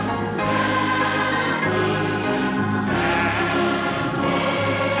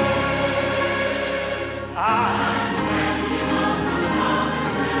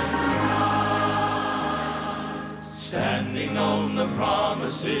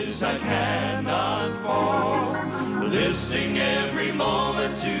places I cannot fall, listening every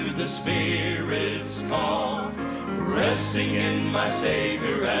moment to the Spirit's call, resting in my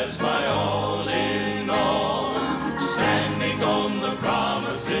Savior as my all in all, standing on the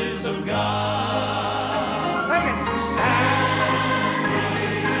promises of God. Sing it.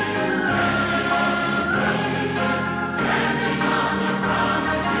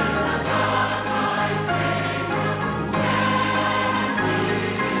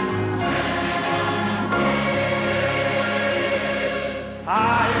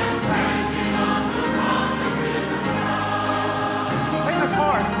 Sing the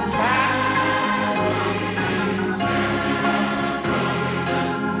chorus.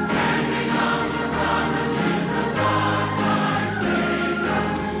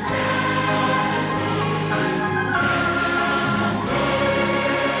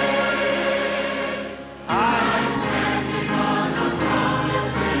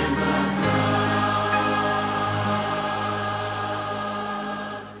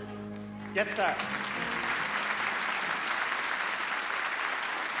 Yes, sir.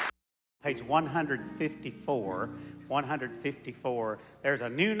 Page 154. 154. There's a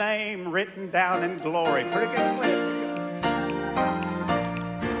new name written down in glory. Pretty good clip.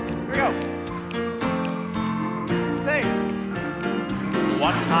 Here we go. Sing.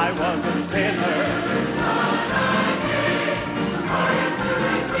 Once I was a sinner.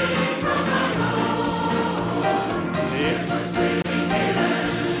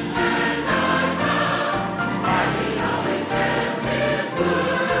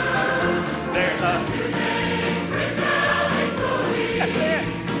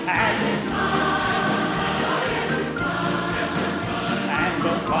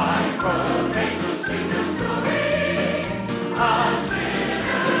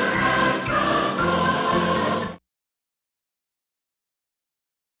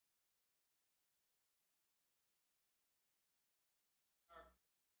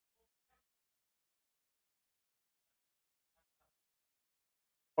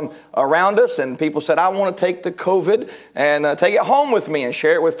 Around us, and people said, I want to take the COVID and take it home with me and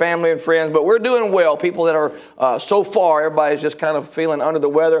share it with family and friends, but we're doing well. People that are so far, everybody's just kind of feeling under the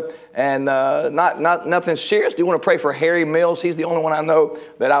weather and nothing serious. Do you want to pray for Harry Mills? He's the only one I know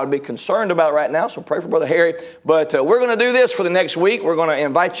that I would be concerned about right now, so pray for Brother Harry. But we're going to do this for the next week. We're going to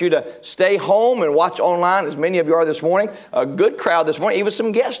invite you to stay home and watch online, as many of you are this morning. A good crowd this morning, even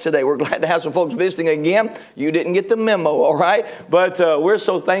some guests today. We're glad to have some folks visiting again. You didn't get the memo, all right? But we're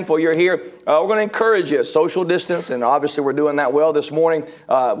so thankful you're here. We're going to encourage you, social distance, and obviously we're doing that well this morning.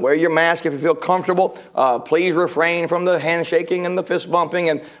 Wear your mask if you feel comfortable. Please refrain from the handshaking and the fist bumping,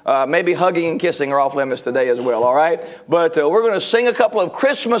 and maybe hugging and kissing are off limits today as well, all right? But we're going to sing a couple of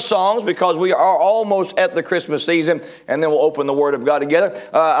Christmas songs because we are almost at the Christmas season, and then we'll open the Word of God together.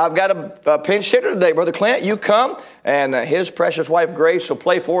 I've got a pinch hitter today. Brother Clint, you come, and his precious wife Grace will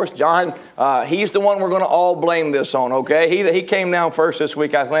play for us. John, he's the one we're going to all blame this on, okay? He came down first this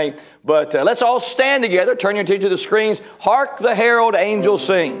week, I think. But let's all stand together. Turn your attention to the screens. Hark the herald angels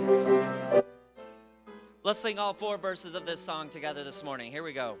sing. Let's sing all 4 verses of this song together this morning. Here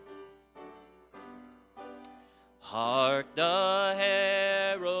we go. Hark the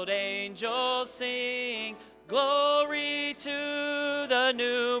herald angels sing, glory to the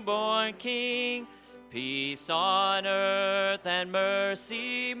newborn King. Peace on earth and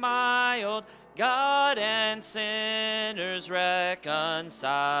mercy mild, God and sinners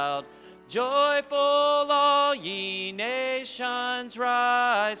reconciled. Joyful all ye nations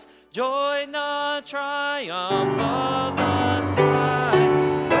rise, join the triumph of the skies.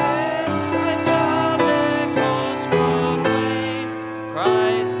 When angelic hosts proclaim,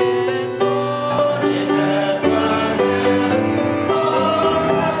 Christ is born in Bethlehem. Hark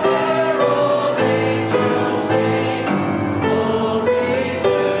the herald angels sing, glory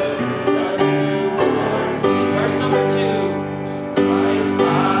to the newborn King. Verse number 2. Christ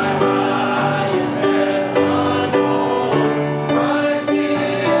my highest heaven born, Christ the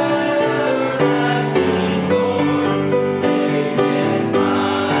everlasting Lord, late in time.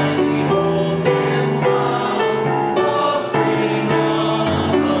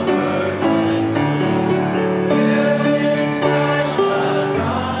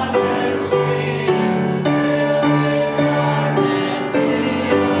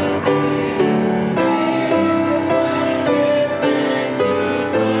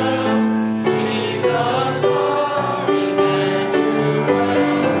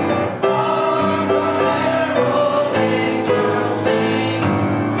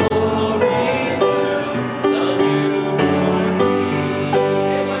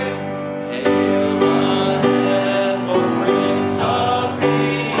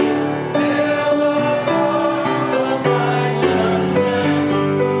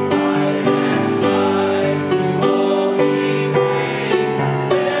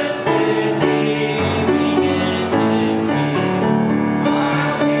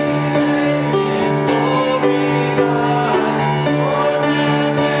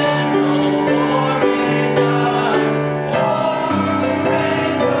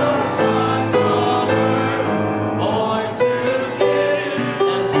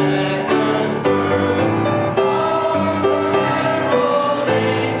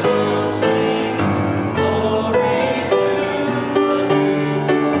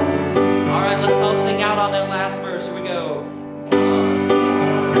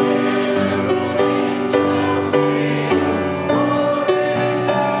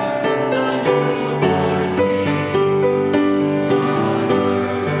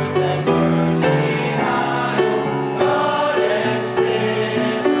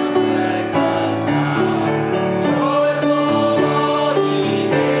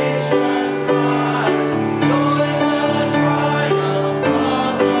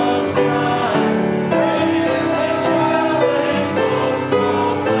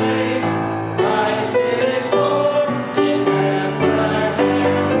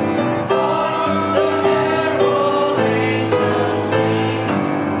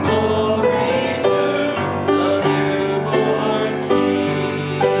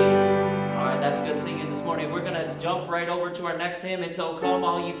 jump right over to our next hymn. It's "Oh Come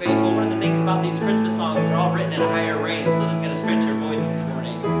All Ye Faithful." One of the things about these Christmas songs, they're all written in a higher range, so this is going to stretch your voice this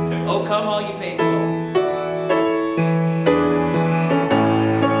morning. "Oh Come All Ye Faithful."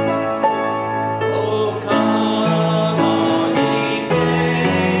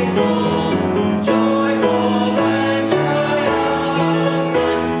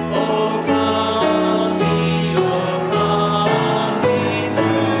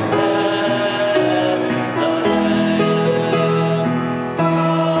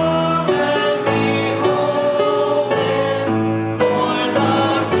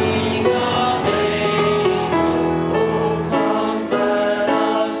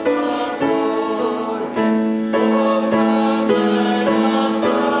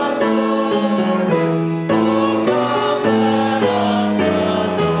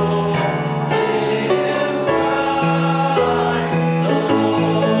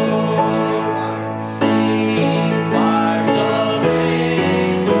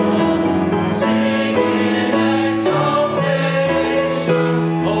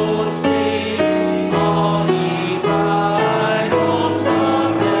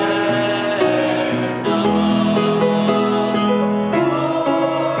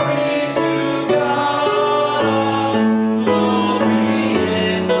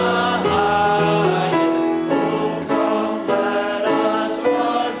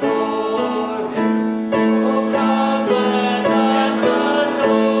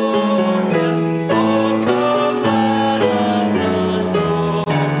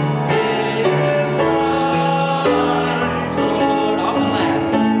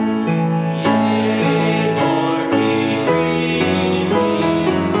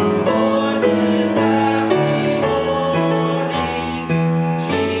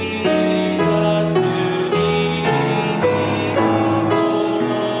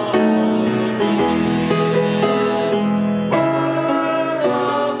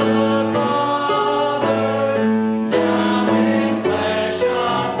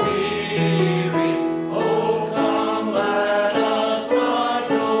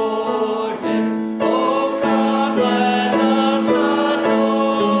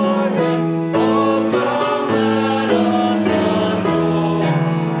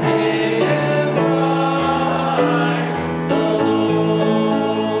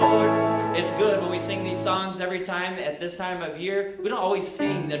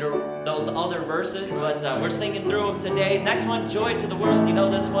 We're singing through them today. Next one, "Joy to the World." You know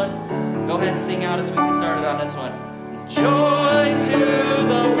this one? Go ahead and sing out as we get started on this one. Joy to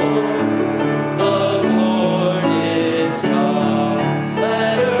the world, the Lord is come.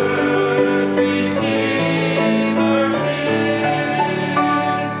 Let earth receive her King.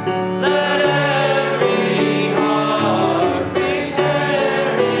 Let every heart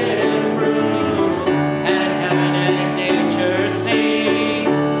prepare Him room, and heaven and nature sing,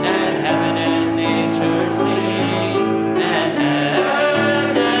 and heaven and nature sing, and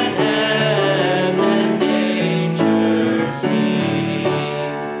heaven and nature sing.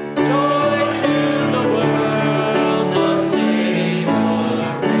 Joy to the world, the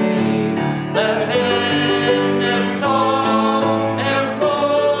Savior reigns. Let men their song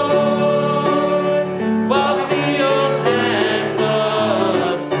employ, while fields and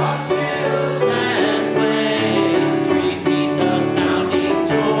floods, rocks, hills and plains repeat the sounding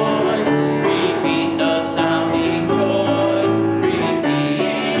joy. Repeat the sounding joy.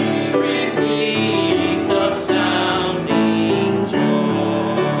 Repeat the sounding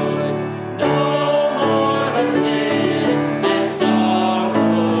joy. No more the sin and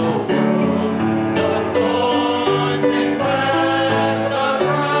sorrow grow. No thorns infest the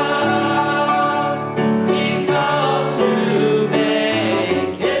ground. He comes to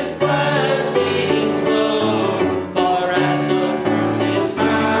make His blessings flow. Far as the curse is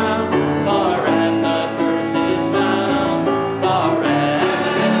found, far as the curse is found, far as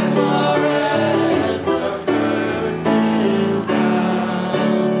the curse is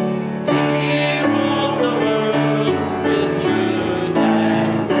found. He rules the world with truth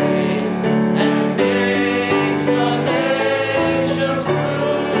and grace, and makes the nations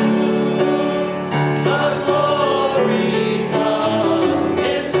prove the glories of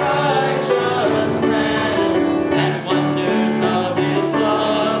His righteousness, and wonders of His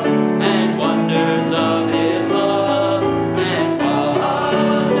love, and wonders of His love, and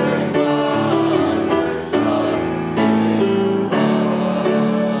wonders of His love.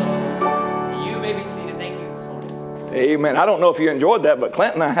 You may be seated. Thank you this morning. Amen. I don't know if you enjoyed that, but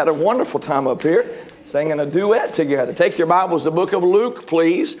Clint and I had a wonderful time up here singing a duet together. Take your Bibles to the book of Luke,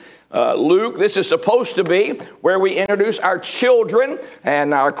 please. Luke. This is supposed to be where we introduce our children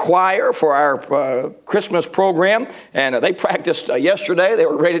and our choir for our Christmas program. And they practiced yesterday. They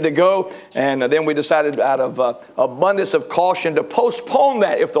were ready to go. And then we decided out of abundance of caution to postpone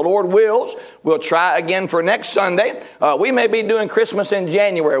that. If the Lord wills, we'll try again for next Sunday. We may be doing Christmas in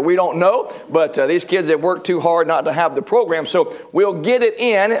January. We don't know. But these kids have worked too hard not to have the program. So we'll get it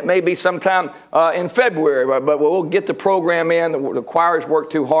in. It may be sometime in February. But we'll get the program in. The choirs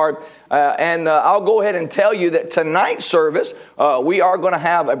worked too hard. And I'll go ahead and tell you that tonight's service, we are going to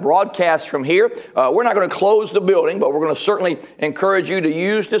have a broadcast from here. We're not going to close the building, but we're going to certainly encourage you to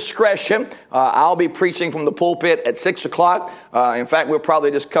use discretion. I'll be preaching from the pulpit at 6 o'clock. In fact, we'll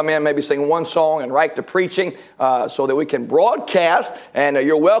probably just come in, maybe sing one song and right to preaching so that we can broadcast. And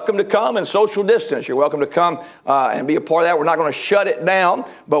you're welcome to come and social distance. You're welcome to come and be a part of that. We're not going to shut it down,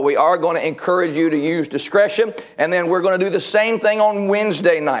 but we are going to encourage you to use discretion. And then we're going to do the same thing on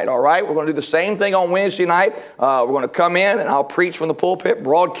Wednesday night, all right? We're going to do the same thing on Wednesday night. We're going to come in and I'll preach from the pulpit,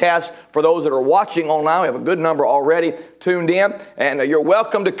 broadcast for those that are watching online. We have a good number already tuned in. And you're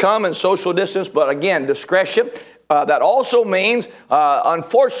welcome to come and social distance, but again, discretion. That also means,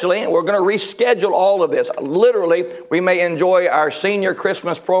 unfortunately, we're going to reschedule all of this. Literally, we may enjoy our senior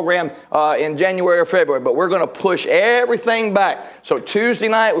Christmas program in January or February, but we're going to push everything back. So Tuesday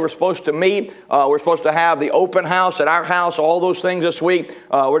night, we were supposed to meet. We're supposed to have the open house at our house, all those things this week.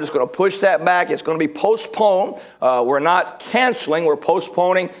 We're just going to push that back. It's going to be postponed. We're not canceling. We're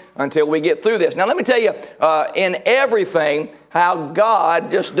postponing until we get through this. Now, let me tell you, in everything, how God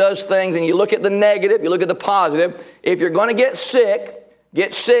just does things, and you look at the negative, you look at the positive. If you're going to get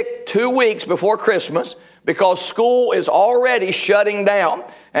sick 2 weeks before Christmas because school is already shutting down.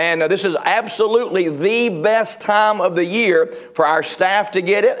 And this is absolutely the best time of the year for our staff to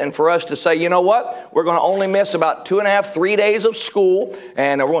get it and for us to say, you know what, we're going to only miss about 2.5, 3 days of school,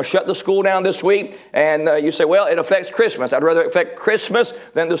 and we're going to shut the school down this week. And you say, well, it affects Christmas. I'd rather affect Christmas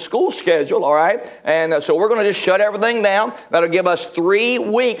than the school schedule, all right? And so we're going to just shut everything down. That'll give us 3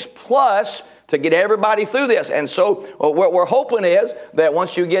 weeks plus to get everybody through this. And so what we're hoping is that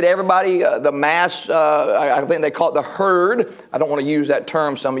once you get everybody, the mass, I think they call it the herd. I don't want to use that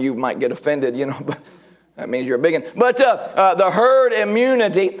term. Some of you might get offended, but that means you're a big one. But the herd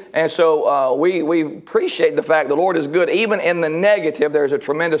immunity. And so we appreciate the fact the Lord is good. Even in the negative, there's a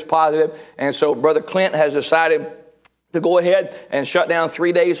tremendous positive. And so Brother Clint has decided to go ahead and shut down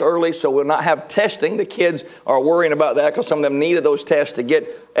 3 days early so we'll not have testing. The kids are worrying about that because some of them needed those tests to get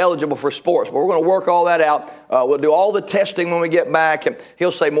eligible for sports. But we're going to work all that out. We'll do all the testing when we get back, and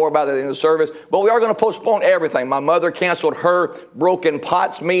he'll say more about that in the service. But we are going to postpone everything. My mother canceled her Broken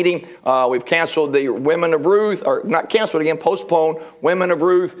Pots meeting. We've canceled the Women of Ruth, or not canceled again, postponed Women of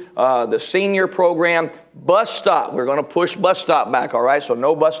Ruth, the senior program. Bus stop. We're going to push bus stop back, all right? So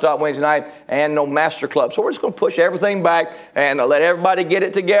no bus stop Wednesday night and no master club. So we're just going to push everything back and let everybody get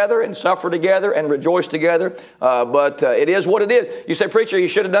it together and suffer together and rejoice together. But it is what it is. You say, preacher, you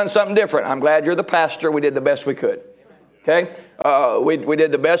should have done something different. I'm glad you're the pastor. We did the best we could. Okay? We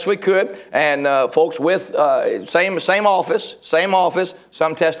did the best we could, and folks with same office,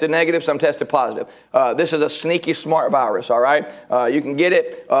 some tested negative, some tested positive. This is a sneaky smart virus, all right? You can get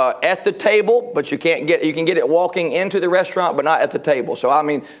it at the table, but you can get it walking into the restaurant, but not at the table. So, I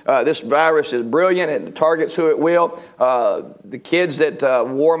mean, this virus is brilliant. It targets who it will. The kids that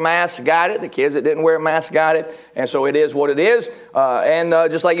wore masks got it. The kids that didn't wear masks got it. And so it is what it is. And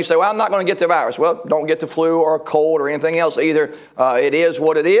just like you say, well, I'm not going to get the virus. Well, don't get the flu or a cold or anything else either. It is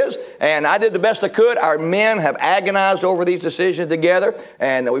what it is. And I did the best I could. Our men have agonized over these decisions together,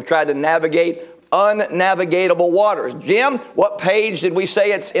 and we've tried to navigate unnavigatable waters. Jim, what page did we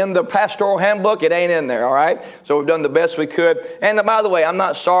say it's in the pastoral handbook? It ain't in there, all right? So we've done the best we could. And by the way, I'm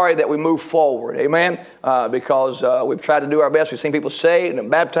not sorry that we moved forward, amen? Because we've tried to do our best. We've seen people saved and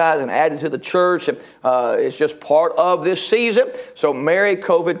baptized and added to the church. And, it's just part of this season. So Merry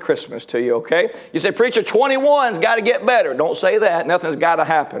COVID Christmas to you, okay? You say, preacher, 21's got to get better. Don't say that. Nothing's got to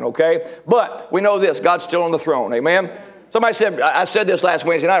happen, okay? But we know this. God's still on the throne, amen? Somebody said, I said this last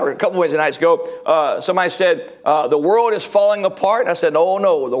Wednesday night, or a couple Wednesday nights ago. Somebody said, the world is falling apart. I said, oh,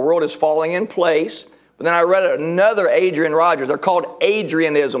 no, the world is falling in place. But then I read another Adrian Rogers. They're called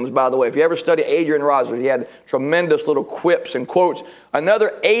Adrianisms, by the way. If you ever study Adrian Rogers, he had tremendous little quips and quotes.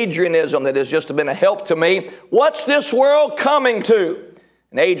 Another Adrianism that has just been a help to me. What's this world coming to?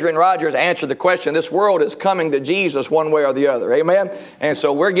 And Adrian Rogers answered the question, this world is coming to Jesus one way or the other. Amen? And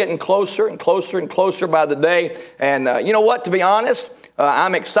so we're getting closer and closer and closer by the day. And you know what? To be honest,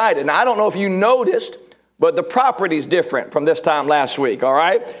 I'm excited. Now, I don't know if you noticed, But the property's different from this time last week, all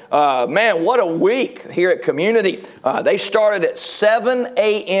right? Man, what a week here at Community. They started at 7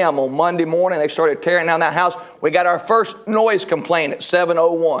 a.m. on Monday morning. They started tearing down that house. We got our first noise complaint at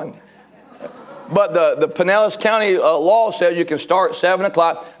 7:01. But the Pinellas County law says you can start at 7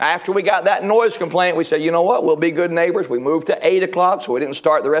 o'clock. After we got that noise complaint, we said, you know what, we'll be good neighbors. We moved to 8 o'clock, so we didn't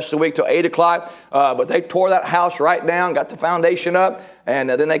start the rest of the week till 8 o'clock. But they tore that house right down, got the foundation up, and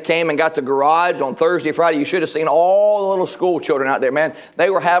then they came and got the garage on Thursday, Friday. You should have seen all the little school children out there, man. They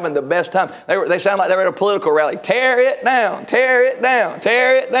were having the best time. They sounded like they were at a political rally. Tear it down, tear it down,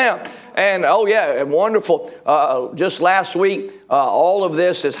 tear it down. And oh yeah, wonderful. Just last week, all of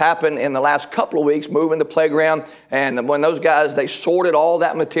this has happened in the last couple of weeks, moving the playground. And when those guys, they sorted all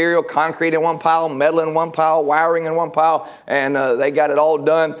that material, concrete in one pile, metal in one pile, wiring in one pile, and they got it all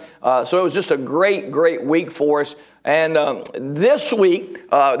done. So it was just a great, great week for us. And this week,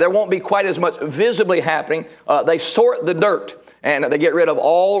 there won't be quite as much visibly happening. They sort the dirt. And they get rid of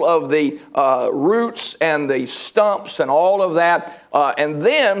all of the roots and the stumps and all of that. And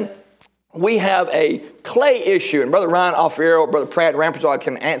then we have a clay issue, and Brother Ryan Alfiero, Brother Pratt Rampazar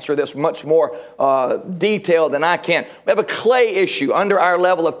can answer this much more detailed than I can. We have a clay issue under our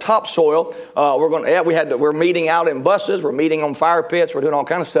level of topsoil. We're meeting out in buses, we're meeting on fire pits, we're doing all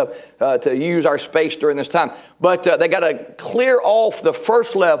kind of stuff to use our space during this time. But they got to clear off the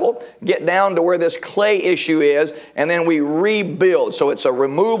first level, get down to where this clay issue is, and then we rebuild. So it's a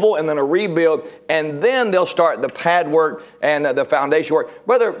removal and then a rebuild, and then they'll start the pad work and the foundation work.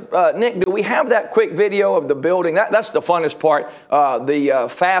 Brother Nick, do we have that quick video of the building? That's the funnest part, the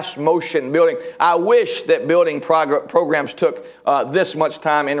fast motion building. I wish that building programs took this much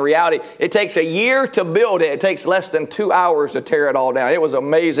time. In reality, it takes a year to build it. It takes less than 2 hours to tear it all down. It was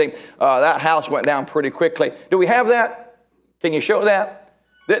amazing. That house went down pretty quickly. Do we have that? Can you show that?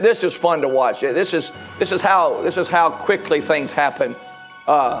 This is fun to watch. This is how quickly things happen.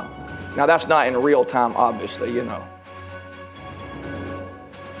 Now that's not in real time, obviously, you know.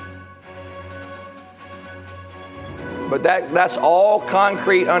 But that's all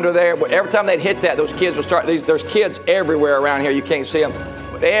concrete under there. But every time they'd hit that, those kids will start. There's kids everywhere around here. You can't see them.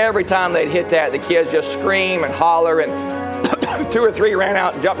 But every time they'd hit that, the kids just scream and holler. And 2 or 3 ran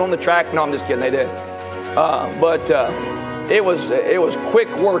out and jumped on the track. No, I'm just kidding. They did. But it was quick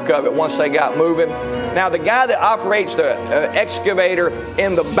work of it once they got moving. Now the guy that operates the excavator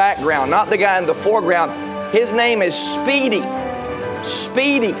in the background, not the guy in the foreground, his name is Speedy.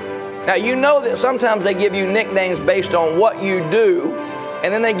 Speedy. Now, you know that sometimes they give you nicknames based on what you do,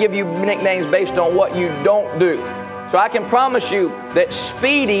 and then they give you nicknames based on what you don't do. So I can promise you that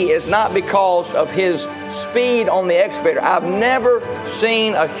Speedy is not because of his speed on the excavator. I've never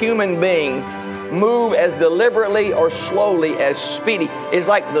seen a human being move as deliberately or slowly as Speedy. It's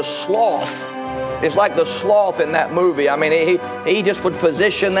like the sloth. It's like the sloth in that movie. I mean, he just would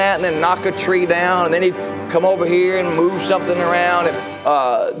position that and then knock a tree down, and then he'd come over here and move something around. And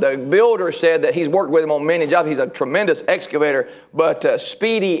the builder said that he's worked with him on many jobs. He's a tremendous excavator, but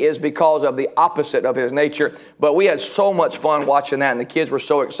Speedy is because of the opposite of his nature. But we had so much fun watching that, and the kids were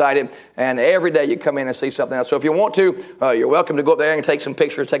so excited. And every day you come in and see something else. So if you want to, you're welcome to go up there and take some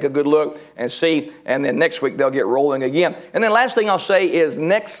pictures, take a good look and see. And then next week they'll get rolling again. And then last thing I'll say is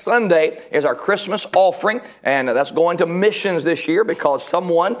next Sunday is our Christmas offering, and that's going to missions this year because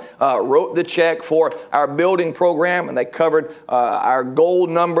someone wrote the check for our building program, and they covered our goal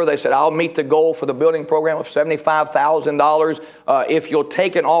number. They said, I'll meet the goal for the building program of $75,000 if you'll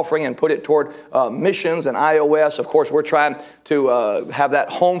take an offering and put it toward missions and iOS. Of course, we're trying to have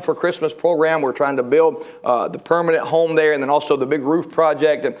that Home for Christmas program. We're trying to build the permanent home there, and then also the big roof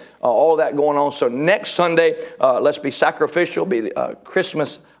project and all of that going on. So next Sunday, let's be sacrificial, be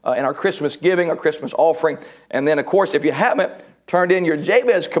Christmas in our Christmas giving, our Christmas offering. And then, of course, if you haven't turned in your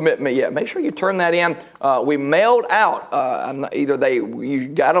Jabez commitment yet, make sure you turn that in. We mailed out, you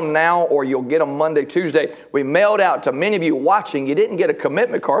got them now or you'll get them Monday, Tuesday. We mailed out to many of you watching. You didn't get a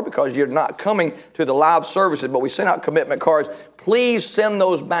commitment card because you're not coming to the live services, but we sent out commitment cards. Please send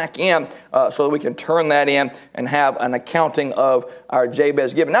those back in so that we can turn that in and have an accounting of our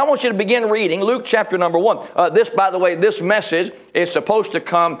Jabez giving. Now I want you to begin reading Luke chapter number 1. This, by the way, this message is supposed to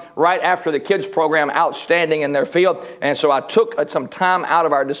come right after the kids program, Outstanding in their field. And so I took some time out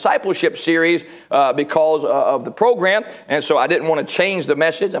of our discipleship series because of the program. And so I didn't want to change the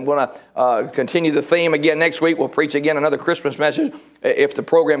message. I'm going to continue the theme again next week. We'll preach again another Christmas message if the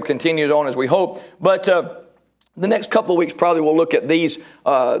program continues on as we hope. But the next couple of weeks probably we'll look at this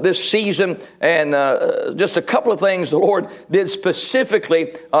season and just a couple of things the Lord did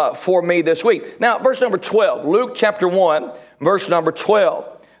specifically for me this week. Now, verse number 12, Luke chapter 1, verse number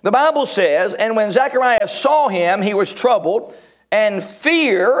 12. The Bible says, and when Zacharias saw him, he was troubled, and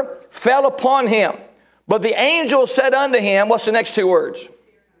fear fell upon him. But the angel said unto him, what's the next two words?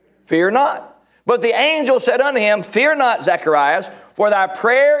 Fear not. But the angel said unto him, fear not, Zacharias, for thy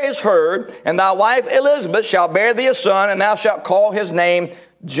prayer is heard, and thy wife Elizabeth shall bear thee a son, and thou shalt call his name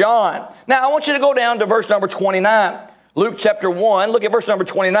John. Now, I want you to go down to verse number 29. Luke chapter 1, look at verse number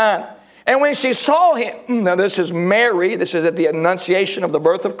 29. And when she saw him, now this is Mary, this is at the annunciation of the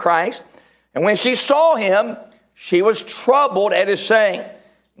birth of Christ. And when she saw him, she was troubled at his saying,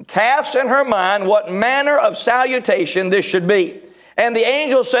 and cast in her mind what manner of salutation this should be. And the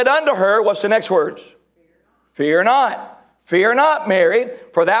angel said unto her, what's the next words? Fear not. Fear not, Mary,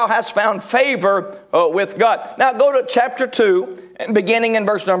 for thou hast found favor with God. Now go to chapter 2, and beginning in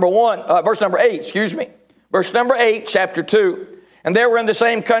verse number 8. Verse number 8, chapter 2. And there were in the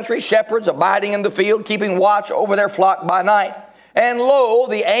same country shepherds abiding in the field, keeping watch over their flock by night. And lo,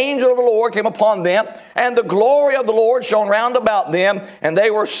 the angel of the Lord came upon them, and the glory of the Lord shone round about them, and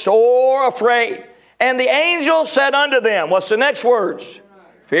they were sore afraid. And the angel said unto them, what's the next words?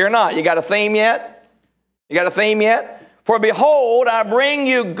 Fear not. You got a theme yet? You got a theme yet? For behold, I bring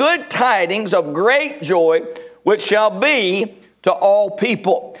you good tidings of great joy, which shall be to all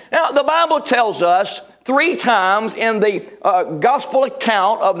people. Now, the Bible tells us 3 times in the gospel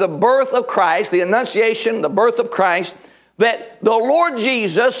account of the birth of Christ, the annunciation, the birth of Christ, that the Lord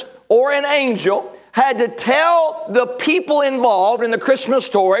Jesus or an angel had to tell the people involved in the Christmas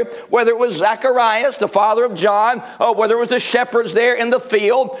story, whether it was Zacharias, the father of John, whether it was the shepherds there in the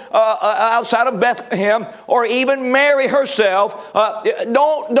field outside of Bethlehem, or even Mary herself,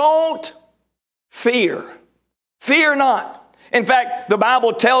 don't fear. Fear not. In fact, the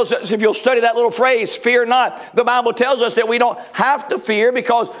Bible tells us, if you'll study that little phrase, fear not, the Bible tells us that we don't have to fear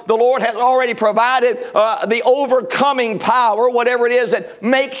because the Lord has already provided the overcoming power, whatever it is that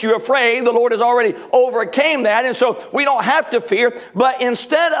makes you afraid. The Lord has already overcame that, and so we don't have to fear. But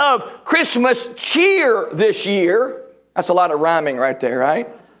instead of Christmas cheer this year, that's a lot of rhyming right there, right?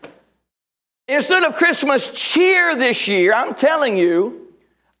 Instead of Christmas cheer this year, I'm telling you,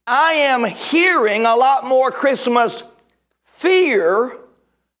 I am hearing a lot more Christmas fear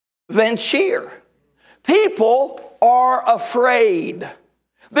than cheer. People are afraid.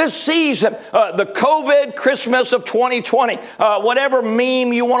 This season, the COVID Christmas of 2020, whatever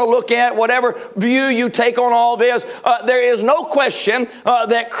meme you want to look at, whatever view you take on all this, there is no question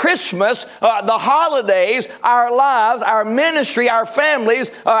that Christmas, the holidays, our lives, our ministry, our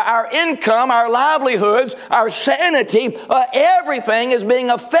families, our income, our livelihoods, our sanity, everything is being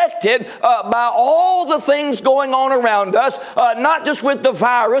affected by all the things going on around us, not just with the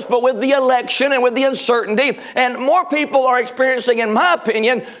virus, but with the election and with the uncertainty. And more people are experiencing, in my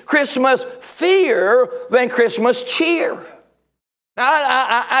opinion, Christmas fear than Christmas cheer.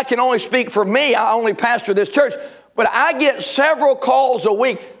 Now, I can only speak for me. I only pastor this church. But I get several calls a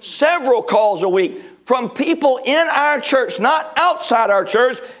week from people in our church, not outside our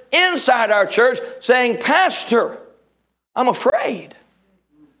church, inside our church, saying, Pastor, I'm afraid.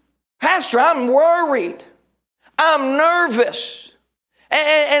 Pastor, I'm worried. I'm nervous.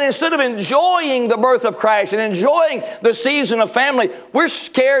 And instead of enjoying the birth of Christ and enjoying the season of family, we're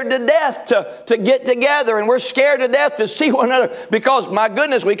scared to death to get together, and we're scared to death to see one another because, my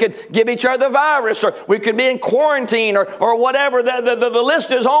goodness, we could give each other the virus, or we could be in quarantine, or whatever. The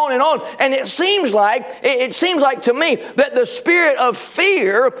list is on and on. And it seems like to me that the spirit of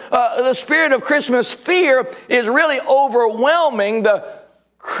fear, the spirit of Christmas fear, is really overwhelming the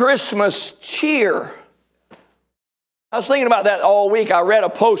Christmas cheer. I was thinking about that all week. I read a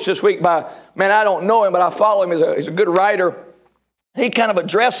post this week by, I don't know him, but I follow him. He's a good writer. He kind of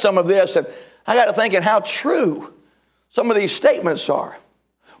addressed some of this, and I got to thinking how true some of these statements are.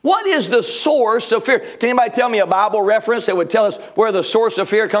 What is the source of fear? Can anybody tell me a Bible reference that would tell us where the source of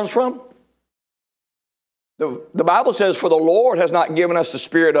fear comes from? The Bible says, for the Lord has not given us the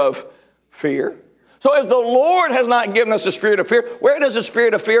spirit of fear. So if the Lord has not given us the spirit of fear, where does the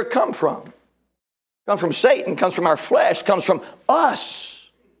spirit of fear come from? Comes from Satan, comes from our flesh, comes from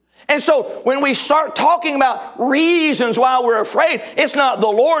us. And so when we start talking about reasons why we're afraid, it's not the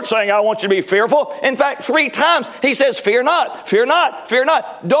Lord saying, I want you to be fearful. In fact, 3 times he says, fear not, fear not, fear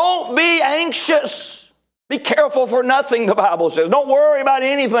not. Don't be anxious. Be careful for nothing, the Bible says. Don't worry about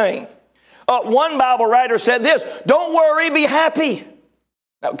anything. One Bible writer said this, don't worry, be happy.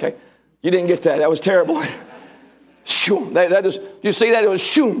 Okay, you didn't get that. That was terrible. Shoom. You see that? It was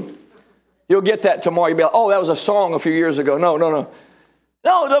shoom. You'll get that tomorrow. You'll be like, oh, that was a song a few years ago. No.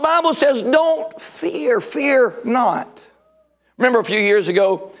 No, the Bible says don't fear. Fear not. Remember a few years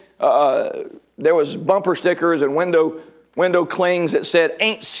ago, there was bumper stickers and window window clings that said,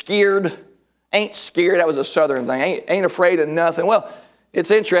 ain't scared. Ain't scared. That was a Southern thing. Ain't afraid of nothing. Well,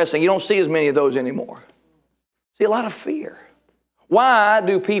 it's interesting. You don't see as many of those anymore. See a lot of fear. Why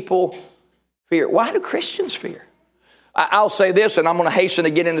do people fear? Why do Christians fear? I'll say this, and I'm going to hasten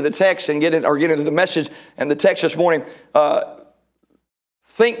to get into the text and get into the message and the text this morning.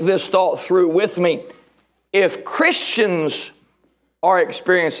 Think this thought through with me. If Christians are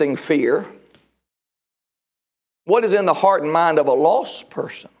experiencing fear, what is in the heart and mind of a lost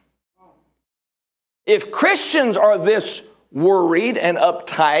person? If Christians are this worried and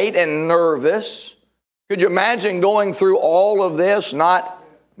uptight and nervous, could you imagine going through all of this not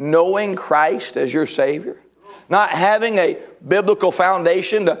knowing Christ as your Savior? Not having a biblical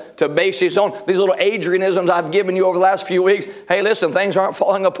foundation to base these on. These little Adrianisms I've given you over the last few weeks. Hey, listen, things aren't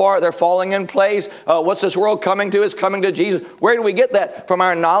falling apart. They're falling in place. What's this world coming to? It's coming to Jesus. Where do we get that? From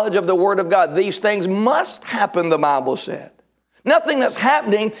our knowledge of the Word of God. These things must happen, the Bible said. Nothing that's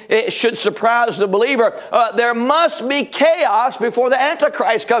happening, it should surprise the believer. There must be chaos before the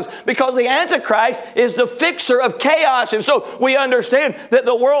Antichrist comes, because the Antichrist is the fixer of chaos. And so we understand that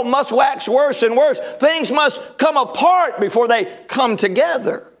the world must wax worse and worse. Things must come apart before they come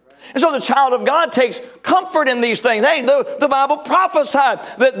together. And so the child of God takes comfort in these things. Hey, the Bible prophesied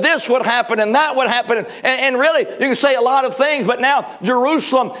that this would happen and that would happen. And really, you can say a lot of things, but now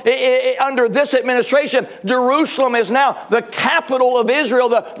Jerusalem, under this administration, Jerusalem is now the capital of Israel,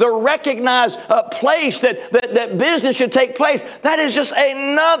 the recognized place that business should take place. That is just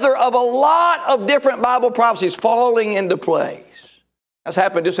another of a lot of different Bible prophecies falling into place. That's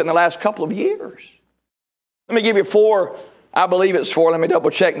happened just in the last couple of years. Let me give you four. I believe it's four. Let me double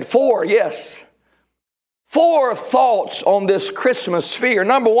check. Four, yes. 4 thoughts on this Christmas fear.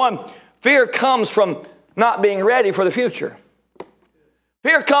 Number one, fear comes from not being ready for the future.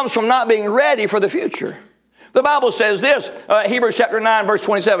 Fear comes from not being ready for the future. The Bible says this, Hebrews chapter 9, verse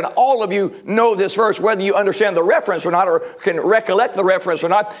 27. All of you know this verse, whether you understand the reference or not, or can recollect the reference or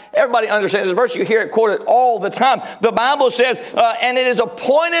not. Everybody understands this verse. You hear it quoted all the time. The Bible says, and it is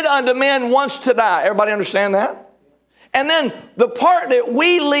appointed unto men once to die. Everybody understand that? And then the part that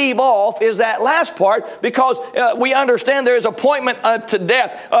we leave off is that last part, because we understand there is appointment to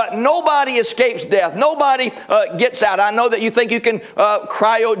death. Nobody escapes death. Nobody gets out. I know that you think you can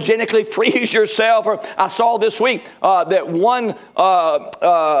cryogenically freeze yourself. Or I saw this week that one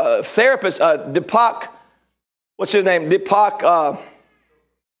therapist, Deepak, what's his name? Deepak.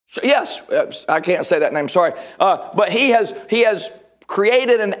 Yes, I can't say that name. Sorry, but he has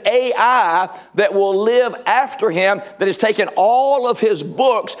created an AI that will live after him, that has taken all of his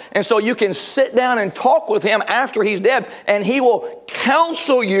books, and so you can sit down and talk with him after he's dead, and he will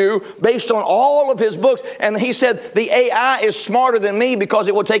counsel you based on all of his books. And he said the AI is smarter than me because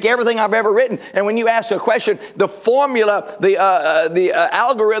it will take everything I've ever written, and when you ask a question, the formula, the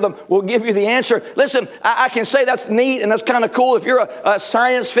algorithm will give you the answer. Listen, I can say that's neat and that's kind of cool. If you're a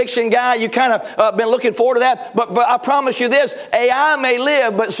science fiction guy, you kind of been looking forward to that, but I promise you this, AI may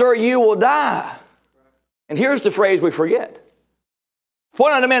live, but sir, you will die. And here's the phrase we forget.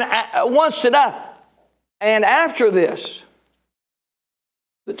 One of the men wants to die. And after this,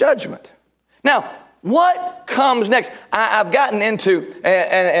 the judgment. Now, what comes next? I've gotten into,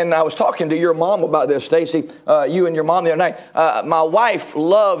 and I was talking to your mom about this, Stacy, you and your mom the other night. My wife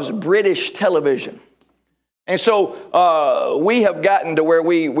loves British television. And so we have gotten to where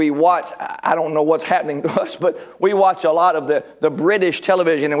we watch, I don't know what's happening to us, but we watch a lot of the British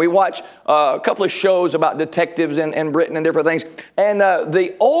television, and we watch a couple of shows about detectives in Britain and different things. And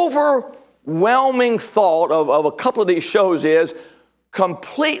the overwhelming thought of a couple of these shows is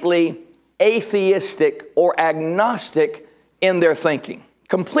completely atheistic or agnostic in their thinking.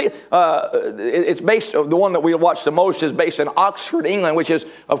 It's based, the one that we watch the most is based in Oxford, England, which is,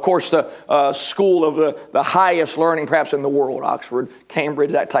 of course, the school of the highest learning perhaps in the world. Oxford,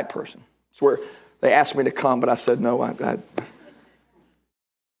 Cambridge, that type person. It's where they asked me to come, but I said no.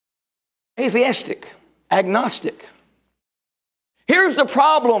 Atheistic, agnostic. Here's the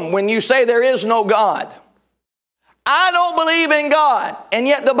problem when you say there is no God. I don't believe in God, and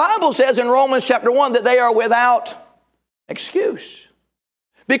yet the Bible says in Romans chapter 1 that they are without excuse.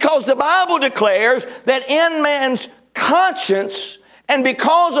 Because the Bible declares that in man's conscience and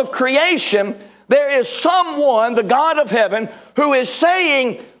because of creation, there is someone, the God of heaven, who is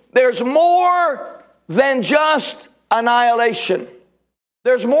saying there's more than just annihilation.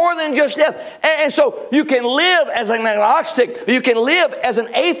 There's more than just death. And so you can live as an agnostic, you can live as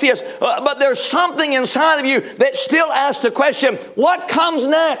an atheist, but there's something inside of you that still asks the question, what comes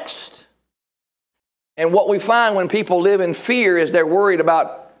next? And what we find when people live in fear is they're worried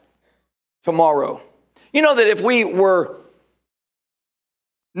about tomorrow. You know that if we were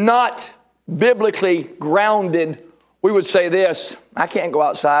not biblically grounded, we would say this: I can't go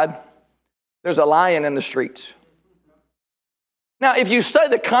outside. There's a lion in the streets. Now, if you study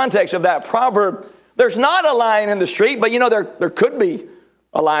the context of that proverb, there's not a lion in the street, but there could be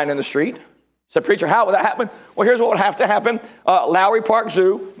a lion in the street. So, preacher, how would that happen? Well, here's what would have to happen. Lowry Park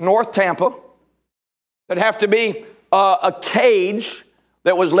Zoo, North Tampa. There'd have to be a cage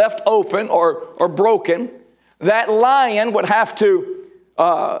that was left open or broken. That lion would have to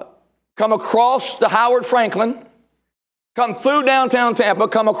come across the Howard Franklin, come through downtown Tampa,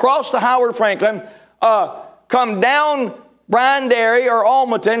 come across the Howard Franklin, come down Bryan Dairy or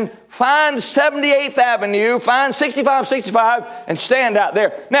Almaton, find 78th Avenue, find 6565, and stand out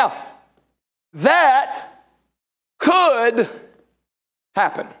there. Now, that could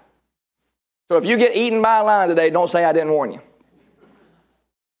happen. So if you get eaten by a lion today, don't say I didn't warn you.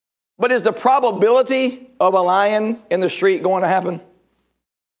 But is the probability of a lion in the street going to happen?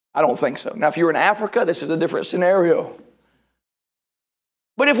 I don't think so. Now, if you're in Africa, this is a different scenario.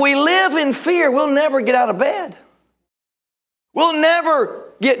 But if we live in fear, we'll never get out of bed. We'll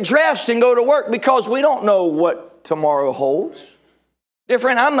never get dressed and go to work because we don't know what tomorrow holds. Dear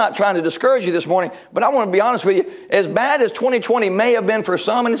friend, I'm not trying to discourage you this morning, but I want to be honest with you. As bad as 2020 may have been for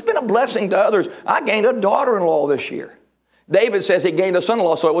some, and it's been a blessing to others, I gained a daughter-in-law this year. David says he gained a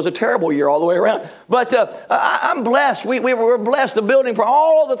son-in-law, so it was a terrible year all the way around. But I'm blessed. We were blessed, the building, for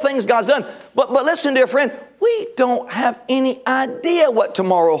all the things God's done. But listen, dear friend, we don't have any idea what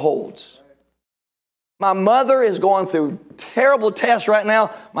tomorrow holds. My mother is going through terrible tests right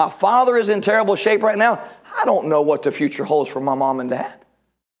now. My father is in terrible shape right now. I don't know what the future holds for my mom and dad.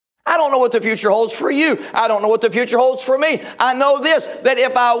 I don't know what the future holds for you. I don't know what the future holds for me. I know this, that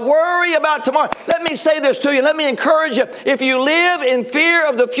if I worry about tomorrow, let me say this to you, let me encourage you. If you live in fear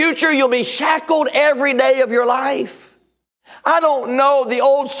of the future, you'll be shackled every day of your life. I don't know the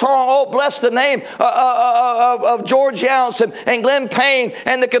old song, oh, bless the name of George Younce and Glenn Payne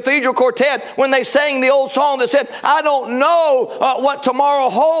and the Cathedral Quartet when they sang the old song that said, I don't know what tomorrow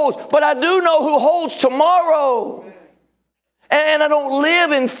holds, but I do know who holds tomorrow. And I don't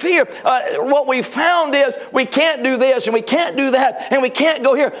live in fear. What we found is we can't do this and we can't do that and we can't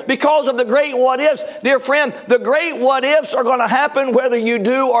go here because of the great what-ifs. Dear friend, the great what-ifs are going to happen whether you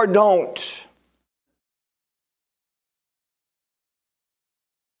do or don't.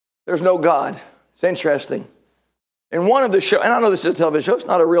 There's no God. It's interesting. In one of the shows, and I know this is a television show, it's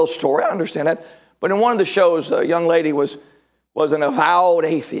not a real story, I understand that, but in one of the shows, a young lady was an avowed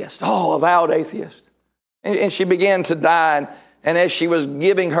atheist. Oh, avowed atheist. And she began to die, and as she was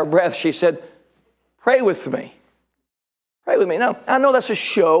giving her breath, she said, pray with me. Pray with me. Now, I know that's a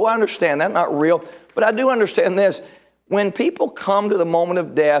show, I understand that, not real, but I do understand this. When people come to the moment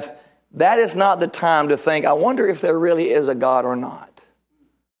of death, that is not the time to think, I wonder if there really is a God or not.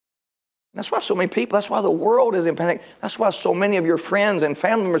 That's why so many people, that's why the world is in panic. That's why so many of your friends and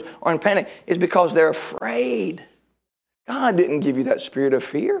family members are in panic, is because they're afraid. God didn't give you that spirit of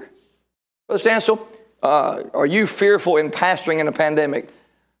fear. Brother Stansel, are you fearful in pastoring in a pandemic?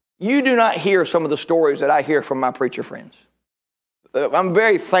 You do not hear some of the stories that I hear from my preacher friends. I'm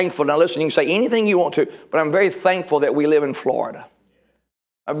very thankful. Now listen, you can say anything you want to, but I'm very thankful that we live in Florida.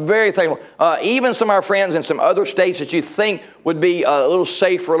 I'm very thankful. Even some of our friends in some other states that you think would be a little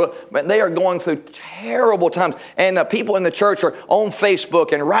safer, but they are going through terrible times. And people in the church are on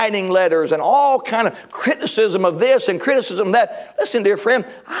Facebook and writing letters and all kind of criticism of this and criticism of that. Listen, dear friend,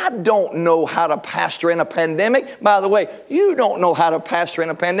 I don't know how to pastor in a pandemic. By the way, you don't know how to pastor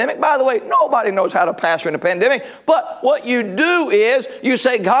in a pandemic. By the way, nobody knows how to pastor in a pandemic. But what you do is you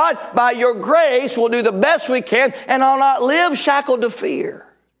say, God, by your grace, we'll do the best we can, and I'll not live shackled to fear.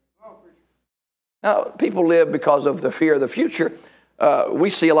 Now, people live because of the fear of the future. We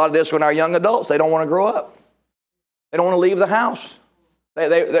see a lot of this when our young adults, they don't want to grow up. They don't want to leave the house.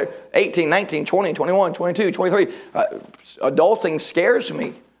 They're 18, 19, 20, 21, 22, 23. Adulting scares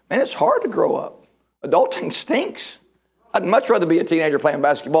me. Man, it's hard to grow up. Adulting stinks. I'd much rather be a teenager playing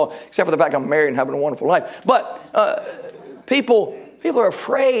basketball, except for the fact I'm married and having a wonderful life. But people are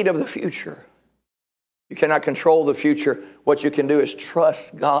afraid of the future. You cannot control the future. What you can do is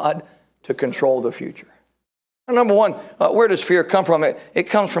trust God to control the future. Number one, where does fear come from? It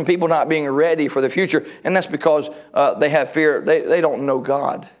comes from people not being ready for the future, and that's because they have fear. They don't know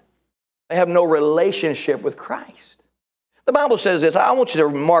God. They have no relationship with Christ. The Bible says this. I want you to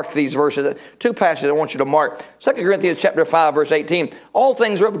mark these verses. Two passages I want you to mark. 2 Corinthians chapter 5, verse 18. All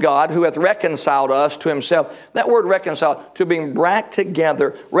things are of God, who hath reconciled us to himself. That word reconciled, to being brought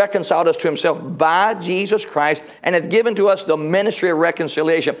together, reconciled us to himself by Jesus Christ, and hath given to us the ministry of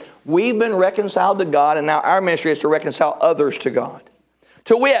reconciliation. We've been reconciled to God, and now our ministry is to reconcile others to God.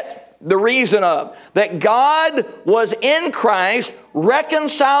 To wit, the reason of, that God was in Christ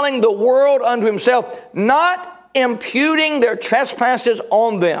reconciling the world unto himself, not imputing their trespasses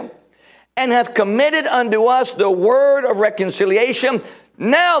on them, and hath committed unto us the word of reconciliation.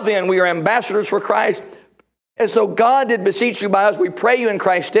 Now then, we are ambassadors for Christ. And so God did beseech you by us, we pray you in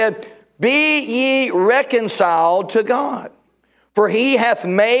Christ's stead, be ye reconciled to God. For he hath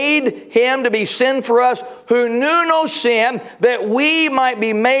made him to be sin for us who knew no sin, that we might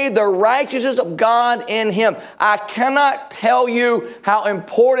be made the righteousness of God in him. I cannot tell you how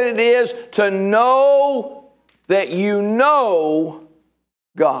important it is to know that you know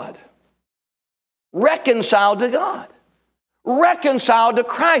God. Reconciled to God. Reconciled to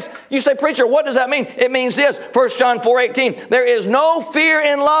Christ. You say, preacher, what does that mean? It means this, 1 John 4:18. There is no fear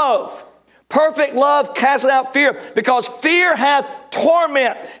in love. Perfect love casteth out fear, because fear hath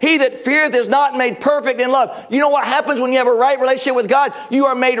torment. He that feareth is not made perfect in love. You know what happens when you have a right relationship with God? You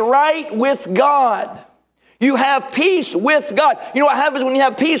are made right with God. You have peace with God. You know what happens when you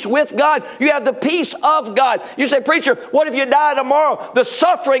have peace with God? You have the peace of God. You say, preacher, what if you die tomorrow? The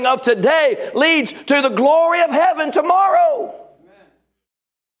suffering of today leads to the glory of heaven tomorrow.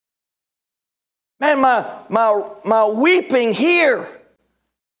 Man, my weeping here,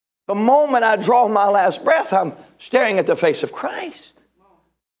 the moment I draw my last breath, I'm staring at the face of Christ.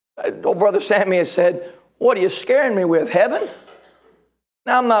 Old Brother Sammy has said, what are you scaring me with, heaven?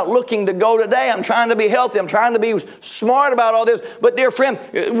 Now, I'm not looking to go today. I'm trying to be healthy. I'm trying to be smart about all this. But, dear friend,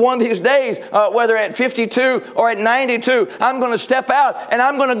 one of these days, whether at 52 or at 92, I'm going to step out and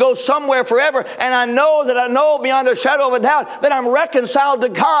I'm going to go somewhere forever. And I know beyond a shadow of a doubt that I'm reconciled to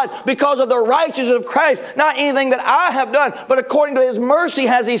God because of the righteousness of Christ. Not anything that I have done, but according to his mercy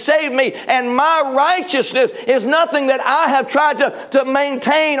has he saved me. And my righteousness is nothing that I have tried to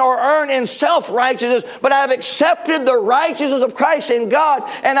maintain or earn in self-righteousness, but I have accepted the righteousness of Christ in God.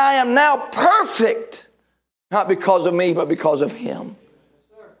 And I am now perfect, not because of me, but because of him.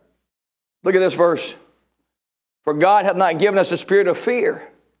 Look at this verse. For God hath not given us a spirit of fear.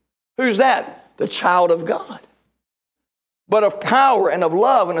 Who's that? The child of God. But of power and of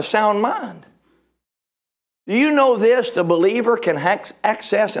love and a sound mind. Do you know this? The believer can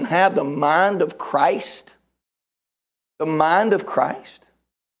access and have the mind of Christ. The mind of Christ.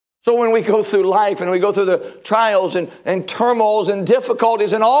 So when we go through life and we go through the trials and turmoils and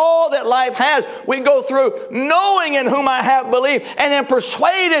difficulties and all that life has, we go through knowing in whom I have believed and am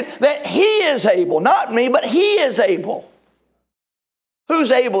persuaded that he is able. Not me, but he is able. Who's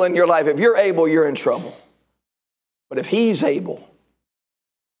able in your life? If you're able, you're in trouble. But if he's able,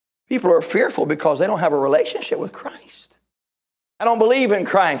 people are fearful because they don't have a relationship with Christ. I don't believe in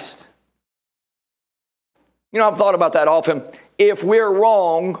Christ. You know, I've thought about that often. If we're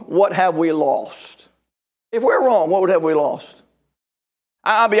wrong, what have we lost? If we're wrong, what have we lost?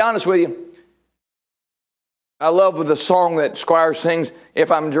 I'll be honest with you. I love the song that Squire sings, if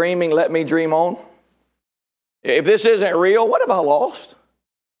I'm dreaming, let me dream on. If this isn't real, what have I lost?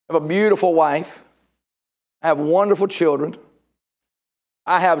 I have a beautiful wife. I have wonderful children.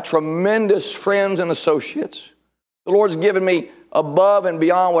 I have tremendous friends and associates. The Lord's given me above and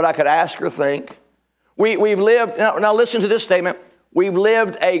beyond what I could ask or think. We've lived, now listen to this statement, we've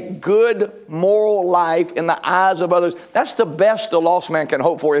lived a good moral life in the eyes of others. That's the best the lost man can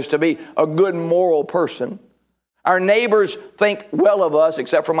hope for, is to be a good moral person. Our neighbors think well of us,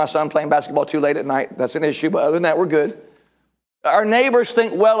 except for my son playing basketball too late at night. That's an issue, but other than that, we're good. Our neighbors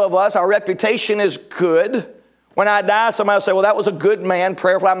think well of us. Our reputation is good. When I die, somebody will say, well, that was a good man,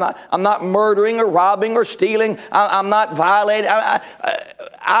 prayerful. I'm not murdering or robbing or stealing. I'm not violating.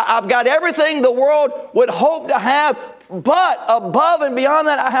 I've got everything the world would hope to have, but above and beyond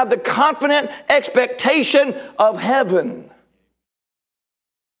that, I have the confident expectation of heaven.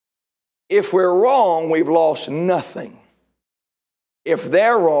 If we're wrong, we've lost nothing. If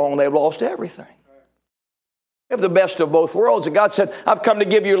they're wrong, they've lost everything. We have the best of both worlds. And God said, I've come to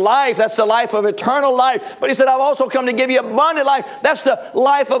give you life. That's the life of eternal life. But he said, I've also come to give you abundant life. That's the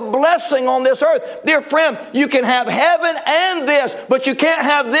life of blessing on this earth. Dear friend, you can have heaven and this, but you can't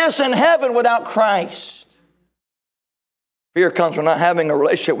have this in heaven without Christ. Fear comes from not having a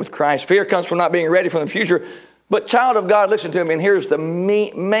relationship with Christ. Fear comes from not being ready for the future. But child of God, listen to me, and here's the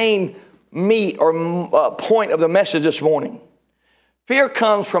main meat or point of the message this morning. Fear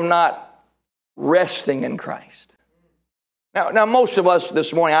comes from not resting in Christ. Now, most of us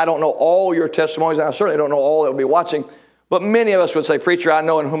this morning, I don't know all your testimonies, and I certainly don't know all that will be watching, but many of us would say, preacher, I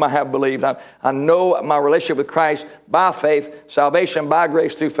know in whom I have believed. I know my relationship with Christ by faith, salvation by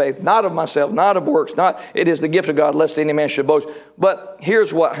grace through faith, not of myself, not of works, it is the gift of God, lest any man should boast. But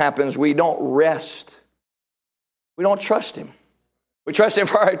here's what happens. We don't rest. We don't trust him. We trust Him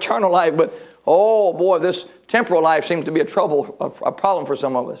for our eternal life, but oh boy, this temporal life seems to be a problem for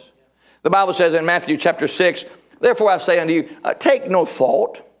some of us. The Bible says in Matthew chapter 6, therefore I say unto you, take no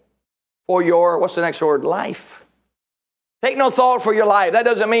thought for your, what's the next word? Life. Take no thought for your life. That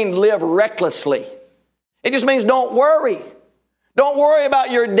doesn't mean live recklessly. It just means don't worry. Don't worry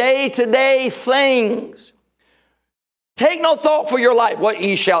about your day-to-day things. Take no thought for your life, what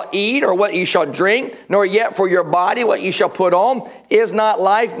ye shall eat or what ye shall drink, nor yet for your body what ye shall put on. Is not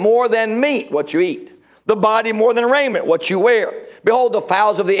life more than meat, what you eat? The body more than raiment, what you wear? Behold the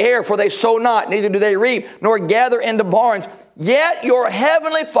fowls of the air, for they sow not, neither do they reap, nor gather into barns. Yet your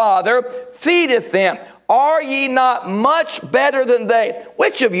heavenly Father feedeth them. Are ye not much better than they?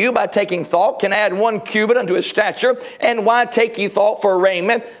 Which of you, by taking thought, can add 1 cubit unto his stature? And why take ye thought for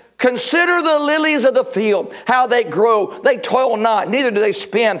raiment? Consider the lilies of the field, how they grow. They toil not, neither do they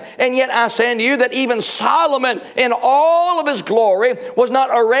spin. And yet I say unto you that even Solomon in all of his glory was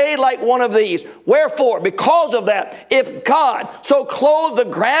not arrayed like one of these. Wherefore, because of that, if God so clothe the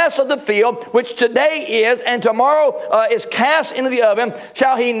grass of the field, which today is and tomorrow is cast into the oven,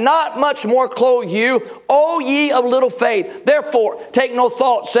 shall he not much more clothe you, O ye of little faith? Therefore, take no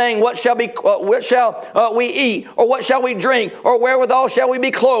thought, saying, what shall we eat, or what shall we drink, or wherewithal shall we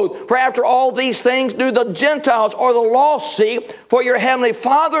be clothed? For after all these things do the Gentiles or the lost seek. For your heavenly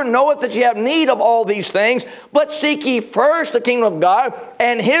Father knoweth that ye have need of all these things. But seek ye first the kingdom of God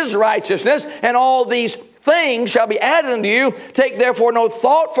and His righteousness, and all these things shall be added unto you. Take therefore no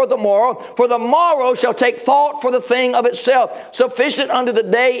thought for the morrow shall take thought for the thing of itself. Sufficient unto the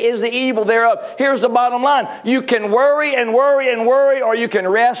day is the evil thereof. Here's the bottom line. You can worry and worry and worry, or you can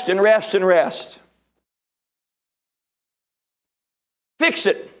rest and rest and rest. Fix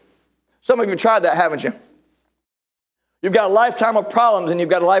it. Some of you tried that, haven't you? You've got a lifetime of problems, and you've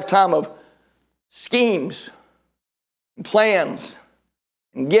got a lifetime of schemes and plans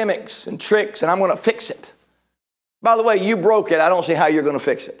and gimmicks and tricks, and I'm going to fix it. By the way, you broke it. I don't see how you're going to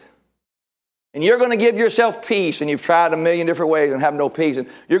fix it. And you're going to give yourself peace, and you've tried a million different ways and have no peace. And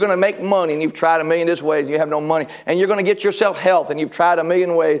you're going to make money, and you've tried a million different ways, and you have no money. And you're going to get yourself health, and you've tried a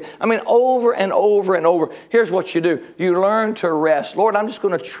million ways. I mean, over and over and over. Here's what you do. You learn to rest. Lord, I'm just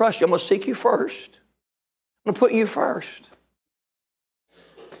going to trust you. I'm going to seek you first. I'm going to put you first.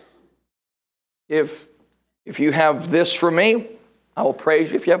 If you have this for me, I will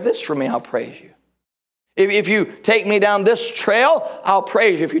praise you. If you have this for me, I'll praise you. If you take me down this trail, I'll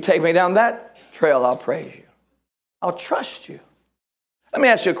praise you. If you take me down that trail, I'll praise you. I'll trust you. Let me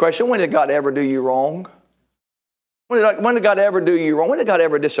ask you a question. When did God ever do you wrong? When did God ever do you wrong? When did God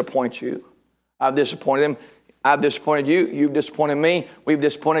ever disappoint you? I've disappointed Him. I've disappointed you. You've disappointed me. We've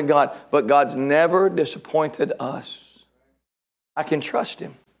disappointed God. But God's never disappointed us. I can trust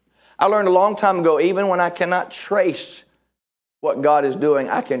Him. I learned a long time ago, even when I cannot trace what God is doing,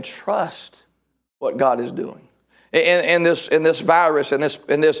 I can trust what God is doing. In this virus, in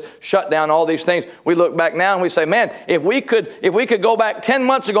this shutdown, all these things, we look back now and we say, man, if we could go back 10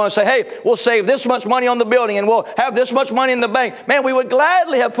 months ago and say, hey, we'll save this much money on the building and we'll have this much money in the bank, man, we would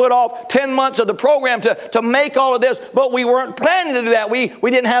gladly have put off 10 months of the program to make all of this, but we weren't planning to do that. We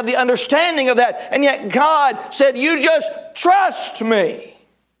didn't have the understanding of that. And yet God said, you just trust me.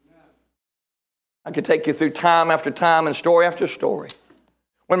 I could take you through time after time and story after story.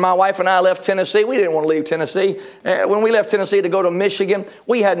 When my wife and I left Tennessee, we didn't want to leave Tennessee. When we left Tennessee to go to Michigan,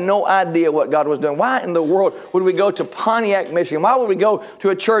 we had no idea what God was doing. Why in the world would we go to Pontiac, Michigan? Why would we go to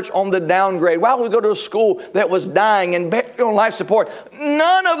a church on the downgrade? Why would we go to a school that was dying and on life support?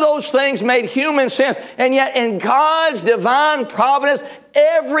 None of those things made human sense. And yet in God's divine providence,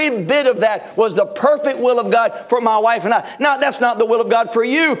 every bit of that was the perfect will of God for my wife and I. Now, that's not the will of God for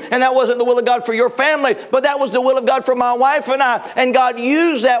you, and that wasn't the will of God for your family, but that was the will of God for my wife and I. And God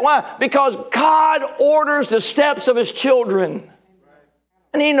used that. Why? Because God orders the steps of His children.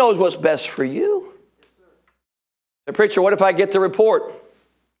 And He knows what's best for you. The preacher, what if I get the report?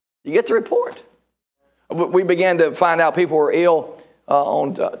 You get the report. We began to find out people were ill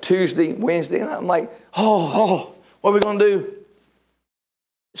on Tuesday, Wednesday, and I'm like, what are we going to do?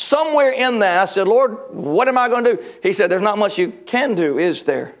 Somewhere in that, I said, Lord, what am I going to do? He said, there's not much you can do, is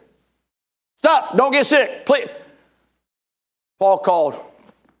there? Stop. Don't get sick. Please. Paul called.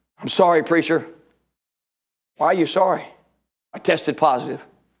 I'm sorry, preacher. Why are you sorry? I tested positive.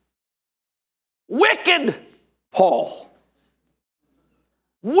 Wicked Paul.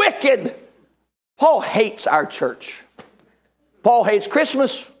 Wicked. Paul hates our church. Paul hates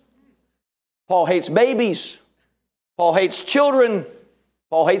Christmas. Paul hates babies. Paul hates children.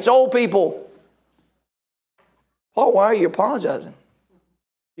 Paul hates old people. Paul, why are you apologizing?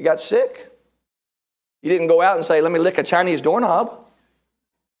 You got sick? You didn't go out and say, let me lick a Chinese doorknob.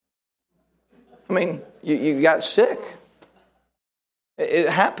 I mean, you got sick. It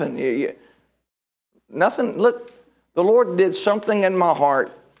happened. Nothing. Look, the Lord did something in my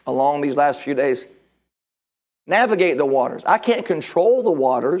heart along these last few days. Navigate the waters. I can't control the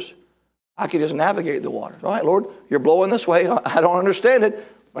waters. I can just navigate the waters. All right, Lord, you're blowing this way. I don't understand it,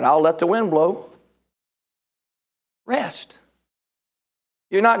 but I'll let the wind blow. Rest.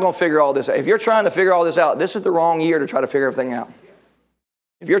 You're not going to figure all this out. If you're trying to figure all this out, this is the wrong year to try to figure everything out.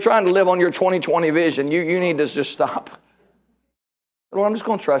 If you're trying to live on your 2020 vision, you need to just stop. Lord, I'm just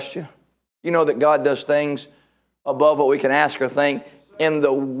going to trust you. You know that God does things above what we can ask or think in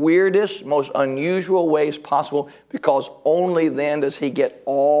the weirdest, most unusual ways possible, because only then does He get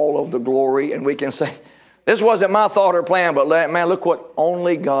all of the glory, and we can say, this wasn't my thought or plan, but man, look what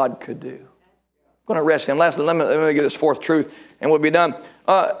only God could do. I'm going to rest Him. Lastly, let me give this fourth truth, and we'll be done.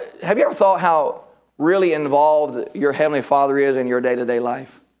 Have you ever thought how really involved your Heavenly Father is in your day-to-day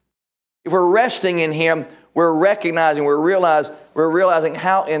life? If we're resting in Him, we're recognizing, we're realizing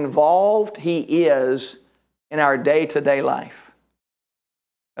how involved He is in our day-to-day life.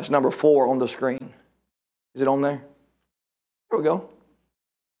 That's number 4 on the screen. Is it on there? Here we go.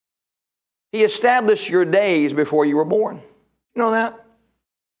 He established your days before you were born. You know that?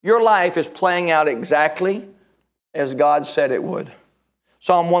 Your life is playing out exactly as God said it would.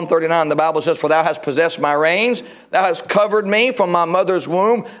 Psalm 139, the Bible says, for thou hast possessed my reins. Thou hast covered me from my mother's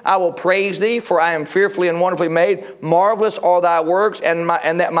womb. I will praise thee, for I am fearfully and wonderfully made. Marvelous are thy works, and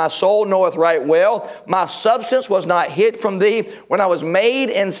that my soul knoweth right well. My substance was not hid from thee. When I was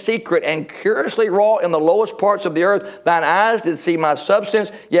made in secret and curiously wrought in the lowest parts of the earth, thine eyes did see my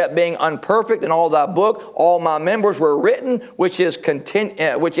substance, yet being unperfect in all thy book, all my members were written, which in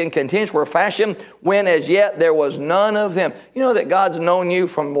continuance were fashioned, when as yet there was none of them. You know that God's known you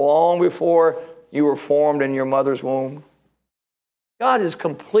from long before you were formed in your mother's womb. God is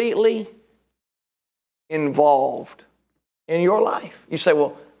completely involved in your life. You say,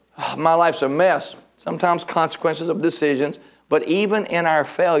 well, my life's a mess. Sometimes consequences of decisions. But even in our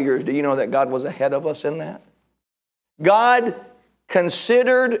failures, do you know that God was ahead of us in that? God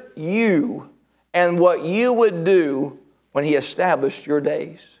considered you and what you would do when He established your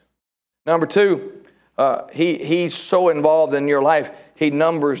days. Number 2, He's so involved in your life, He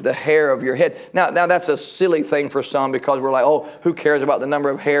numbers the hair of your head. Now that's a silly thing for some, because we're like, oh, who cares about the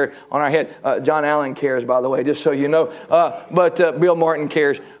number of hair on our head? John Allen cares, by the way, just so you know. But Bill Martin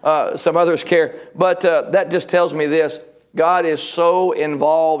cares. Some others care. But that just tells me this. God is so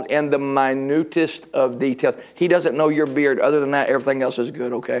involved in the minutest of details. He doesn't know your beard. Other than that, everything else is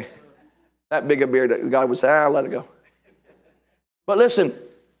good, okay? That big a beard, God would say, let it go. But listen,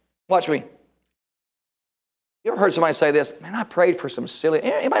 watch me. You ever heard somebody say this? Man, I prayed for some silly...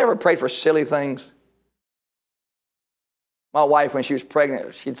 Anybody ever prayed for silly things? My wife, when she was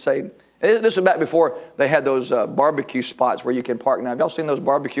pregnant, she'd say... This was back before they had those barbecue spots where you can park. Now, have y'all seen those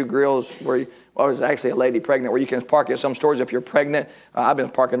barbecue grills where... Well, it was actually a lady pregnant, where you can park at some stores if you're pregnant. I've been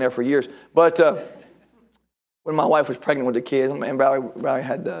parking there for years. But when my wife was pregnant with the kids, and Valerie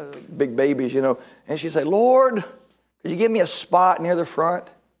had big babies, you know, and she'd say, Lord, could you give me a spot near the front?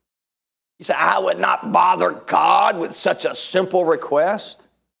 You say, I would not bother God with such a simple request.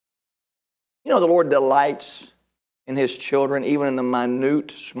 You know, the Lord delights in His children, even in the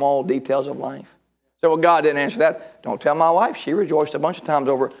minute, small details of life. So, well, God didn't answer that. Don't tell my wife. She rejoiced a bunch of times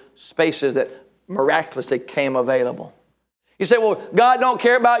over spaces that miraculously came available. You say, well, God don't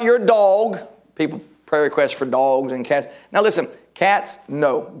care about your dog. People pray requests for dogs and cats. Now, listen, cats,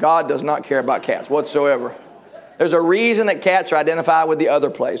 no. God does not care about cats whatsoever. There's a reason that cats are identified with the other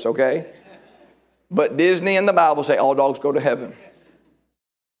place, okay? But Disney and the Bible say all dogs go to heaven.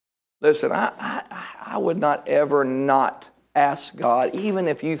 Listen, I would not ever not ask God, even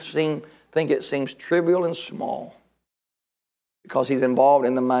if you think it seems trivial and small, because He's involved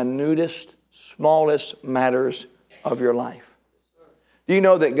in the minutest, smallest matters of your life. Do you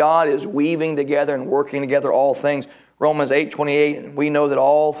know that God is weaving together and working together all things? Romans 8:28, we know that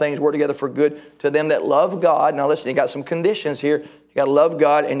all things work together for good to them that love God. Now listen, you got some conditions here. You got to love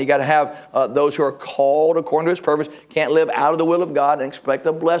God, and you got to have those who are called according to His purpose. Can't live out of the will of God and expect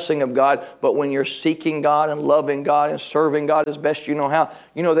the blessing of God. But when you're seeking God and loving God and serving God as best you know how,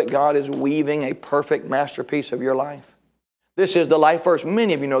 you know that God is weaving a perfect masterpiece of your life. This is the life verse.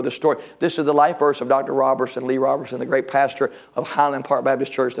 Many of you know this story. This is the life verse of Dr. Robertson, Lee Robertson, the great pastor of Highland Park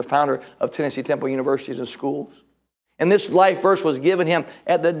Baptist Church, the founder of Tennessee Temple Universities and Schools. And this life verse was given him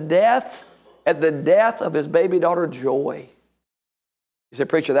at the death of his baby daughter, Joy. You say,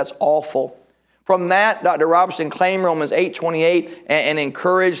 preacher, that's awful. From that, Dr. Robertson claimed Romans 8:28 and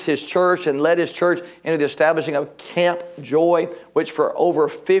encouraged his church and led his church into the establishing of Camp Joy, which for over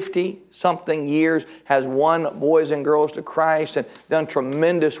 50-something years has won boys and girls to Christ and done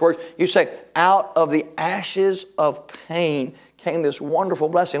tremendous work. You say, out of the ashes of pain came this wonderful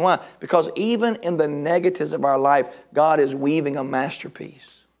blessing. Why? Because even in the negatives of our life, God is weaving a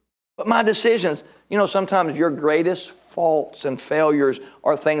masterpiece. But my decisions, sometimes your greatest faults and failures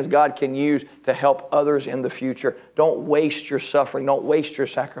are things God can use to help others in the future. Don't waste your suffering. Don't waste your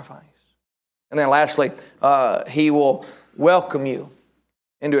sacrifice. And then lastly, He will welcome you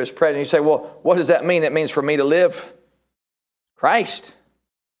into His presence. You say, well, what does that mean? It means for me to live Christ.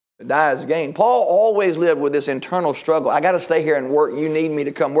 To die is gain. Paul always lived with this internal struggle. I got to stay here and work. You need me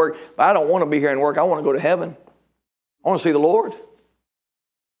to come work. But I don't want to be here and work. I want to go to heaven. I want to see the Lord.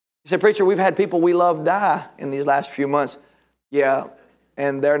 You say, preacher, we've had people we love die in these last few months. Yeah,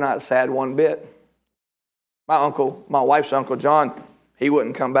 and they're not sad one bit. My wife's uncle John, he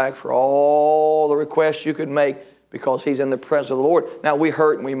wouldn't come back for all the requests you could make because he's in the presence of the Lord. Now, we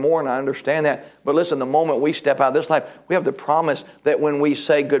hurt and we mourn, I understand that. But listen, the moment we step out of this life, we have the promise that when we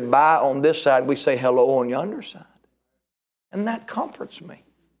say goodbye on this side, we say hello on yonder side. And that comforts me.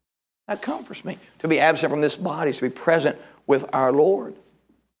 That comforts me. To be absent from this body, to be present with our Lord.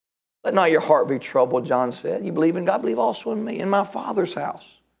 Let not your heart be troubled, John said. You believe in God, believe also in me, in my Father's house.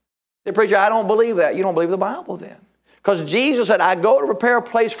 The preacher, I don't believe that. You don't believe the Bible then. Because Jesus said, I go to prepare a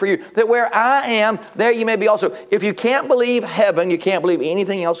place for you, that where I am, there you may be also. If you can't believe heaven, you can't believe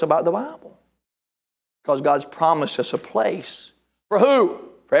anything else about the Bible. Because God's promised us a place. For who?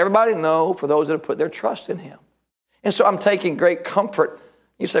 For everybody? No, for those that have put their trust in Him. And so I'm taking great comfort.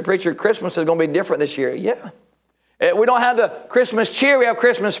 You say, preacher, Christmas is going to be different this year. Yeah. We don't have the Christmas cheer, we have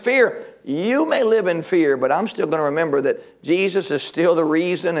Christmas fear. You may live in fear, but I'm still going to remember that Jesus is still the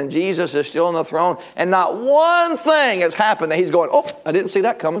reason and Jesus is still on the throne. And not one thing has happened that He's going, oh, I didn't see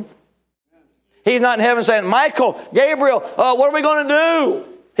that coming. He's not in heaven saying, Michael, Gabriel, what are we going to do?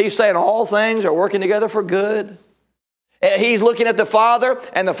 He's saying all things are working together for good. He's looking at the Father,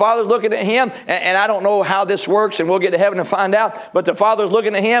 and the Father's looking at Him, and I don't know how this works, and we'll get to heaven and find out, but the Father's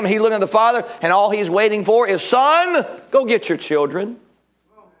looking at Him, He's looking at the Father, and all He's waiting for is, Son, go get your children.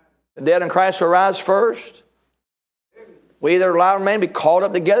 The dead in Christ will rise first. We that are alive and remain be called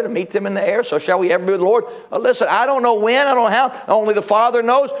up together to meet them in the air. So shall we ever be with the Lord. Listen, I don't know when, I don't know how. Only the Father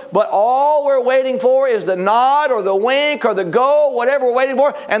knows. But all we're waiting for is the nod or the wink or the go, whatever we're waiting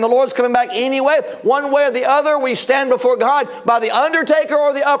for. And the Lord's coming back anyway. One way or the other, we stand before God by the undertaker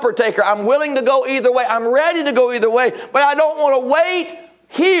or the upper taker. I'm willing to go either way. I'm ready to go either way. But I don't want to wait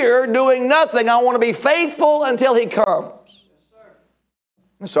here doing nothing. I want to be faithful until He comes.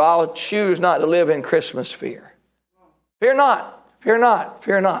 And so I'll choose not to live in Christmas fear. Fear not, fear not,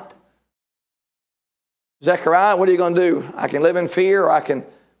 fear not. Zechariah, what are you going to do? I can live in fear, or I can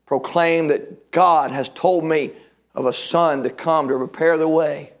proclaim that God has told me of a son to come to prepare the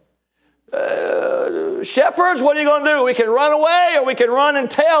way. Shepherds, what are you going to do? We can run away, or we can run and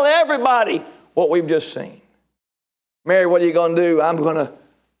tell everybody what we've just seen. Mary, what are you going to do? I'm going to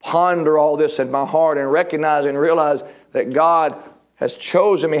ponder all this in my heart and recognize and realize that God has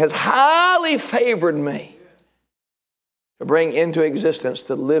chosen me, has highly favored me to bring into existence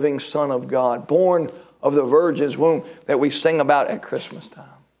the living Son of God, born of the Virgin's womb that we sing about at Christmas time.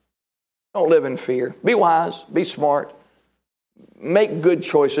 Don't live in fear. Be wise. Be smart. Make good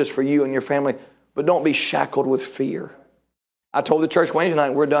choices for you and your family, but don't be shackled with fear. I told the church Wednesday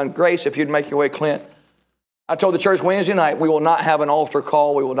night, we're done. Grace, if you'd make your way, Clint. I told the church Wednesday night, we will not have an altar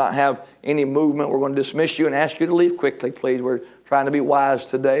call. We will not have any movement. We're going to dismiss you and ask you to leave quickly, please. We're trying to be wise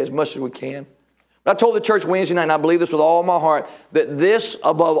today as much as we can. But I told the church Wednesday night, and I believe this with all my heart, that this,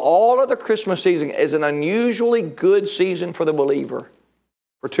 above all other Christmas season, is an unusually good season for the believer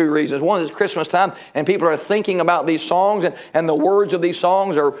for two reasons. One is Christmas time, and people are thinking about these songs, and the words of these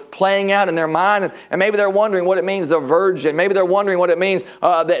songs are playing out in their mind, and maybe they're wondering what it means, the virgin. Maybe they're wondering what it means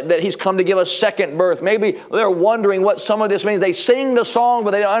that He's come to give us second birth. Maybe they're wondering what some of this means. They sing the song, but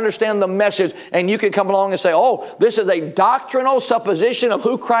they don't understand the message, and you can come along and say, oh, this is a doctrinal supposition of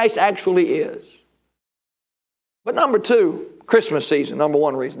who Christ actually is. But number two, Christmas season, number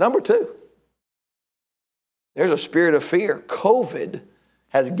one reason. Number two, there's a spirit of fear. COVID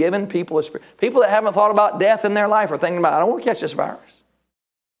has given people a spirit. People that haven't thought about death in their life are thinking about, I don't want to catch this virus.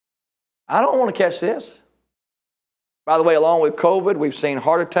 I don't want to catch this. By the way, along with COVID, we've seen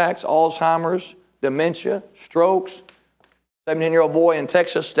heart attacks, Alzheimer's, dementia, strokes. 17-year-old boy in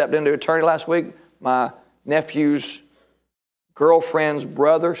Texas stepped into eternity last week. My nephew's girlfriend's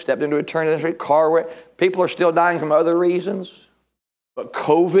brother stepped into eternity last week. Car wreck. People are still dying from other reasons. But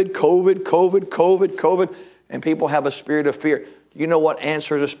COVID, and people have a spirit of fear. Do you know what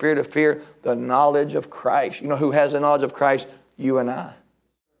answers a spirit of fear? The knowledge of Christ. You know who has the knowledge of Christ? You and I.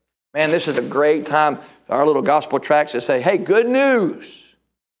 Man, this is a great time. Our little gospel tracts that say, hey, good news.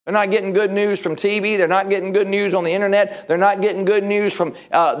 They're not getting good news from TV. They're not getting good news on the internet. They're not getting good news from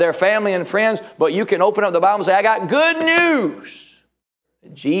their family and friends. But you can open up the Bible and say, I got good news.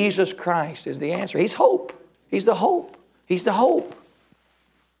 Jesus Christ is the answer. He's hope. He's the hope. He's the hope.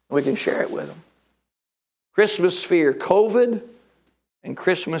 We can share it with them. Christmas fear, COVID and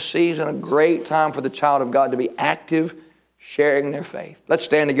Christmas season, a great time for the child of God to be active, sharing their faith. Let's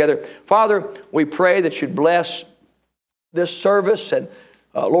stand together. Father, we pray that you'd bless this service. And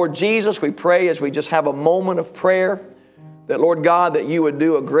Lord Jesus, we pray as we just have a moment of prayer that, Lord God, that you would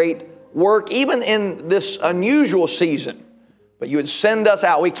do a great work, even in this unusual season. But you would send us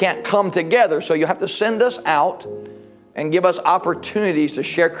out. We can't come together, so you have to send us out and give us opportunities to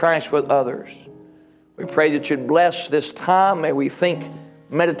share Christ with others. We pray that you'd bless this time. May we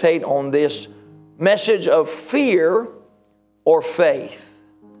meditate on this message of fear or faith.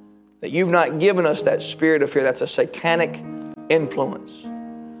 That you've not given us that spirit of fear. That's a satanic influence.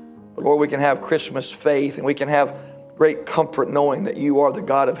 But Lord, we can have Christmas faith, and we can have great comfort knowing that you are the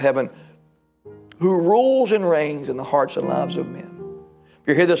God of heaven who rules and reigns in the hearts and lives of men. If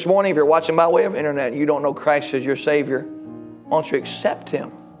you're here this morning, if you're watching by way of internet and you don't know Christ as your Savior, why don't you accept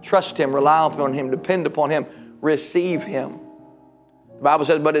Him, trust Him, rely upon Him, depend upon Him, receive Him. The Bible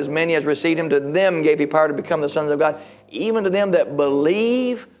says, but as many as received Him, to them gave He power to become the sons of God, even to them that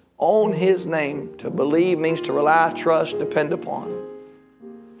believe on His name. To believe means to rely, trust, depend upon.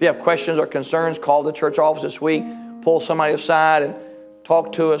 If you have questions or concerns, call the church office this week, pull somebody aside and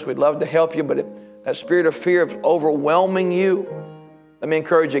talk to us. We'd love to help you, but if that spirit of fear is overwhelming you, let me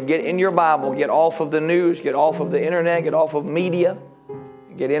encourage you, get in your Bible, get off of the news, get off of the internet, get off of media,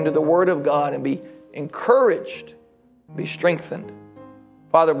 get into the Word of God and be encouraged, be strengthened.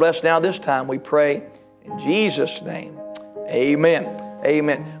 Father, bless now this time, we pray in Jesus' name. Amen.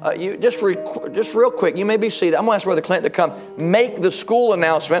 Amen. You just real quick, you may be seated. I'm going to ask Brother Clint to come make the school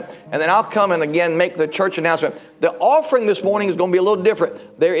announcement, and then I'll come and again make the church announcement. The offering this morning is going to be a little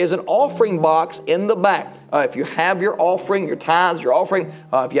different. There is an offering box in the back. If you have your offering, your tithes, your offering,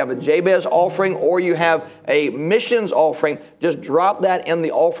 if you have a Jabez offering or you have a missions offering, just drop that in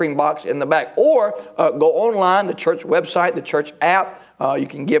the offering box in the back. Or go online, the church website, the church app. You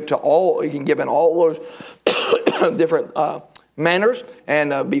can give to all. You can give in all those different manners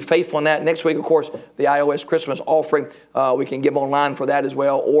and be faithful in that. Next week, of course, the iOS Christmas offering, we can give online for that as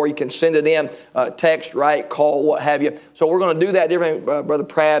well, or you can send it in, text, write, call, what have you. So we're going to do that different. Brother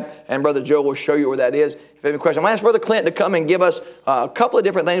Pratt and Brother Joe will show you where that is. If you have any questions, I'm going to ask Brother Clint to come and give us a couple of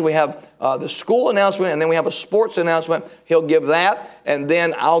different things. We have the school announcement, and then we have a sports announcement. He'll give that, and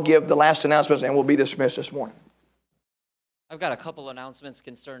then I'll give the last announcements, and we'll be dismissed this morning. I've got a couple announcements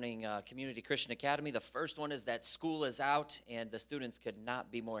concerning Community Christian Academy. The first one is that school is out, and the students could not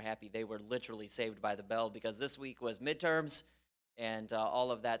be more happy. They were literally saved by the bell because this week was midterms and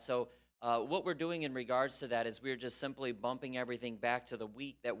all of that. So what we're doing in regards to that is we're just simply bumping everything back to the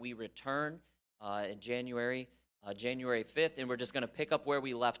week that we return in January 5th, and we're just going to pick up where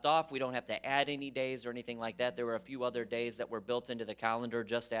we left off. We don't have to add any days or anything like that. There were a few other days that were built into the calendar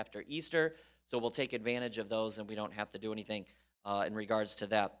just after Easter, so we'll take advantage of those, and we don't have to do anything in regards to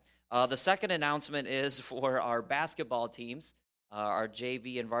that. The second announcement is for our basketball teams. Our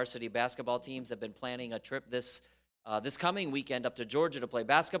JV and varsity basketball teams have been planning a trip this coming weekend up to Georgia to play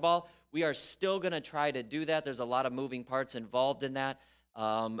basketball. We are still going to try to do that. There's a lot of moving parts involved in that,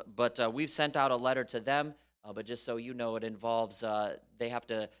 but we've sent out a letter to them. But just so you know, it involves they have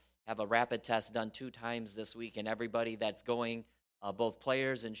to have a rapid test done 2 times this week, and everybody that's going, both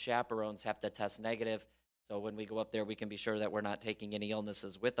players and chaperones, have to test negative. So when we go up there, we can be sure that we're not taking any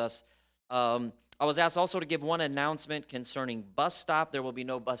illnesses with us. I was asked also to give one announcement concerning bus stop. There will be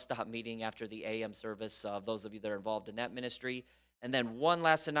no bus stop meeting after the AM service, those of you that are involved in that ministry. And then one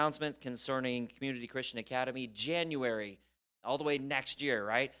last announcement concerning Community Christian Academy, January, all the way next year,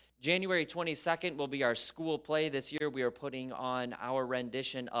 right? January 22nd will be our school play. This year we are putting on our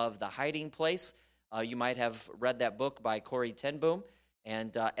rendition of The Hiding Place. You might have read that book by Corrie ten Boom.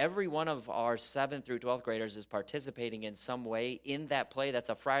 And every one of our 7th through 12th graders is participating in some way in that play. That's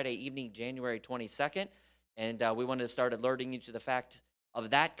a Friday evening, January 22nd. And we wanted to start alerting you to the fact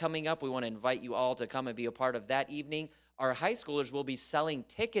of that coming up. We want to invite you all to come and be a part of that evening. Our high schoolers will be selling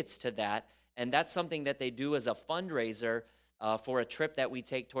tickets to that, and that's something that they do as a fundraiser for a trip that we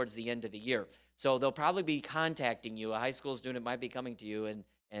take towards the end of the year. So they'll probably be contacting you. A high school student might be coming to you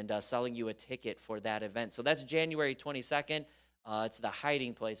and selling you a ticket for that event. So that's January 22nd. It's the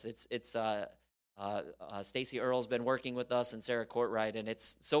hiding place. It's Stacy Earle's been working with us and Sarah Courtright, and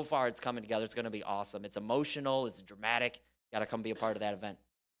so far it's coming together. It's going to be awesome. It's emotional. It's dramatic. Got to come be a part of that event.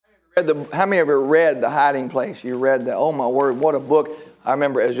 How many of you read The Hiding Place? You read that? Oh my word, what a book! I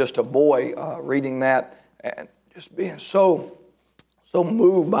remember as just a boy reading that and just being so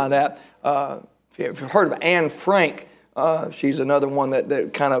moved by that. If you've heard of Anne Frank, she's another one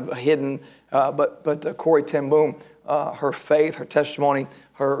that kind of hidden. But Corrie ten Boom, her faith, her testimony,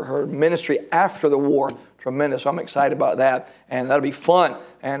 her ministry after the war, tremendous. So I'm excited about that, and that'll be fun,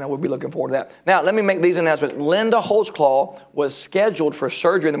 and we'll be looking forward to that. Now, let me make these announcements. Linda Holtzclaw was scheduled for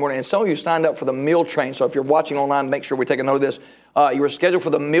surgery in the morning, and some of you signed up for the meal train. So if you're watching online, make sure we take a note of this. You were scheduled for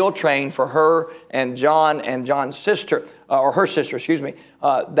the meal train for her and John's sister, or her sister, excuse me.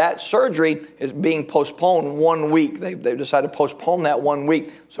 That surgery is being postponed 1 week. They've decided to postpone that 1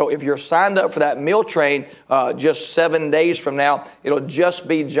 week. So if you're signed up for that meal train, just 7 days from now, it'll just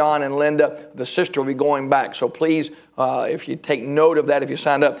be John and Linda. The sister will be going back. So please, if you take note of that, if you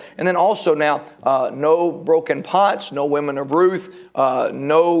signed up. And then also now, no broken pots, no Women of Ruth,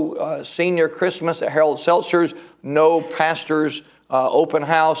 no senior Christmas at Harold Seltzer's, no pastor's open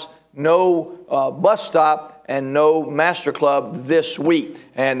house, no bus stop, and no Master Club this week.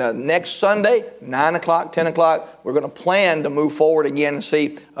 And next Sunday, 9 o'clock, 10 o'clock, we're going to plan to move forward again and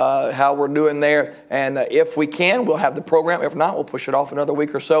see how we're doing there. And if we can, we'll have the program. If not, we'll push it off another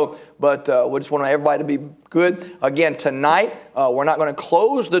week or so. But we just want everybody to be good. Again, tonight, we're not going to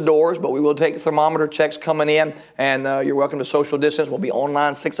close the doors, but we will take thermometer checks coming in. And you're welcome to social distance. We'll be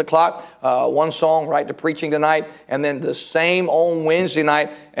online 6 o'clock. One song, right to preaching tonight. And then the same on Wednesday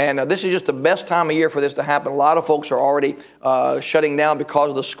night. And this is just the best time of year for this to happen. A lot of folks are already shutting down because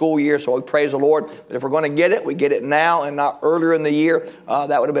of the school year, so we praise the Lord. But if we're going to get it, we get it now and not earlier in the year.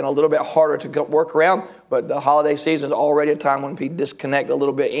 That would have been a little bit harder to work around, but the holiday season is already a time when people disconnect a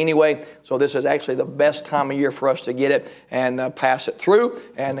little bit anyway. So this is actually the best time of year for us to get it and pass it through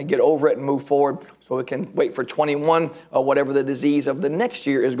and get over it and move forward. So we can wait for 21, whatever the disease of the next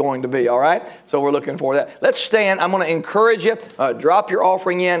year is going to be, all right? So we're looking for that. Let's stand. I'm going to encourage you. Drop your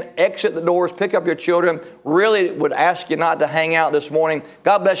offering in, exit the doors, pick up your children. Really would ask you not to hang out this morning.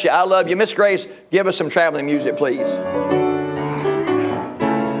 God bless you. I love you. Miss Grace, give us some traveling music, please.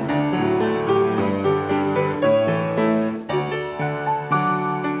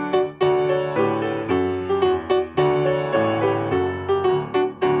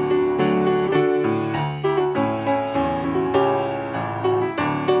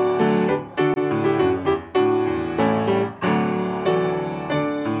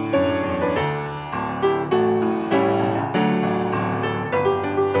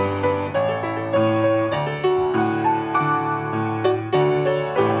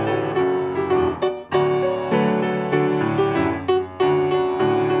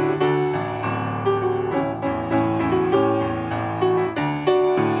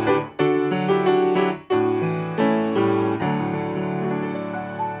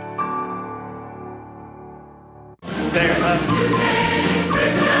 There's a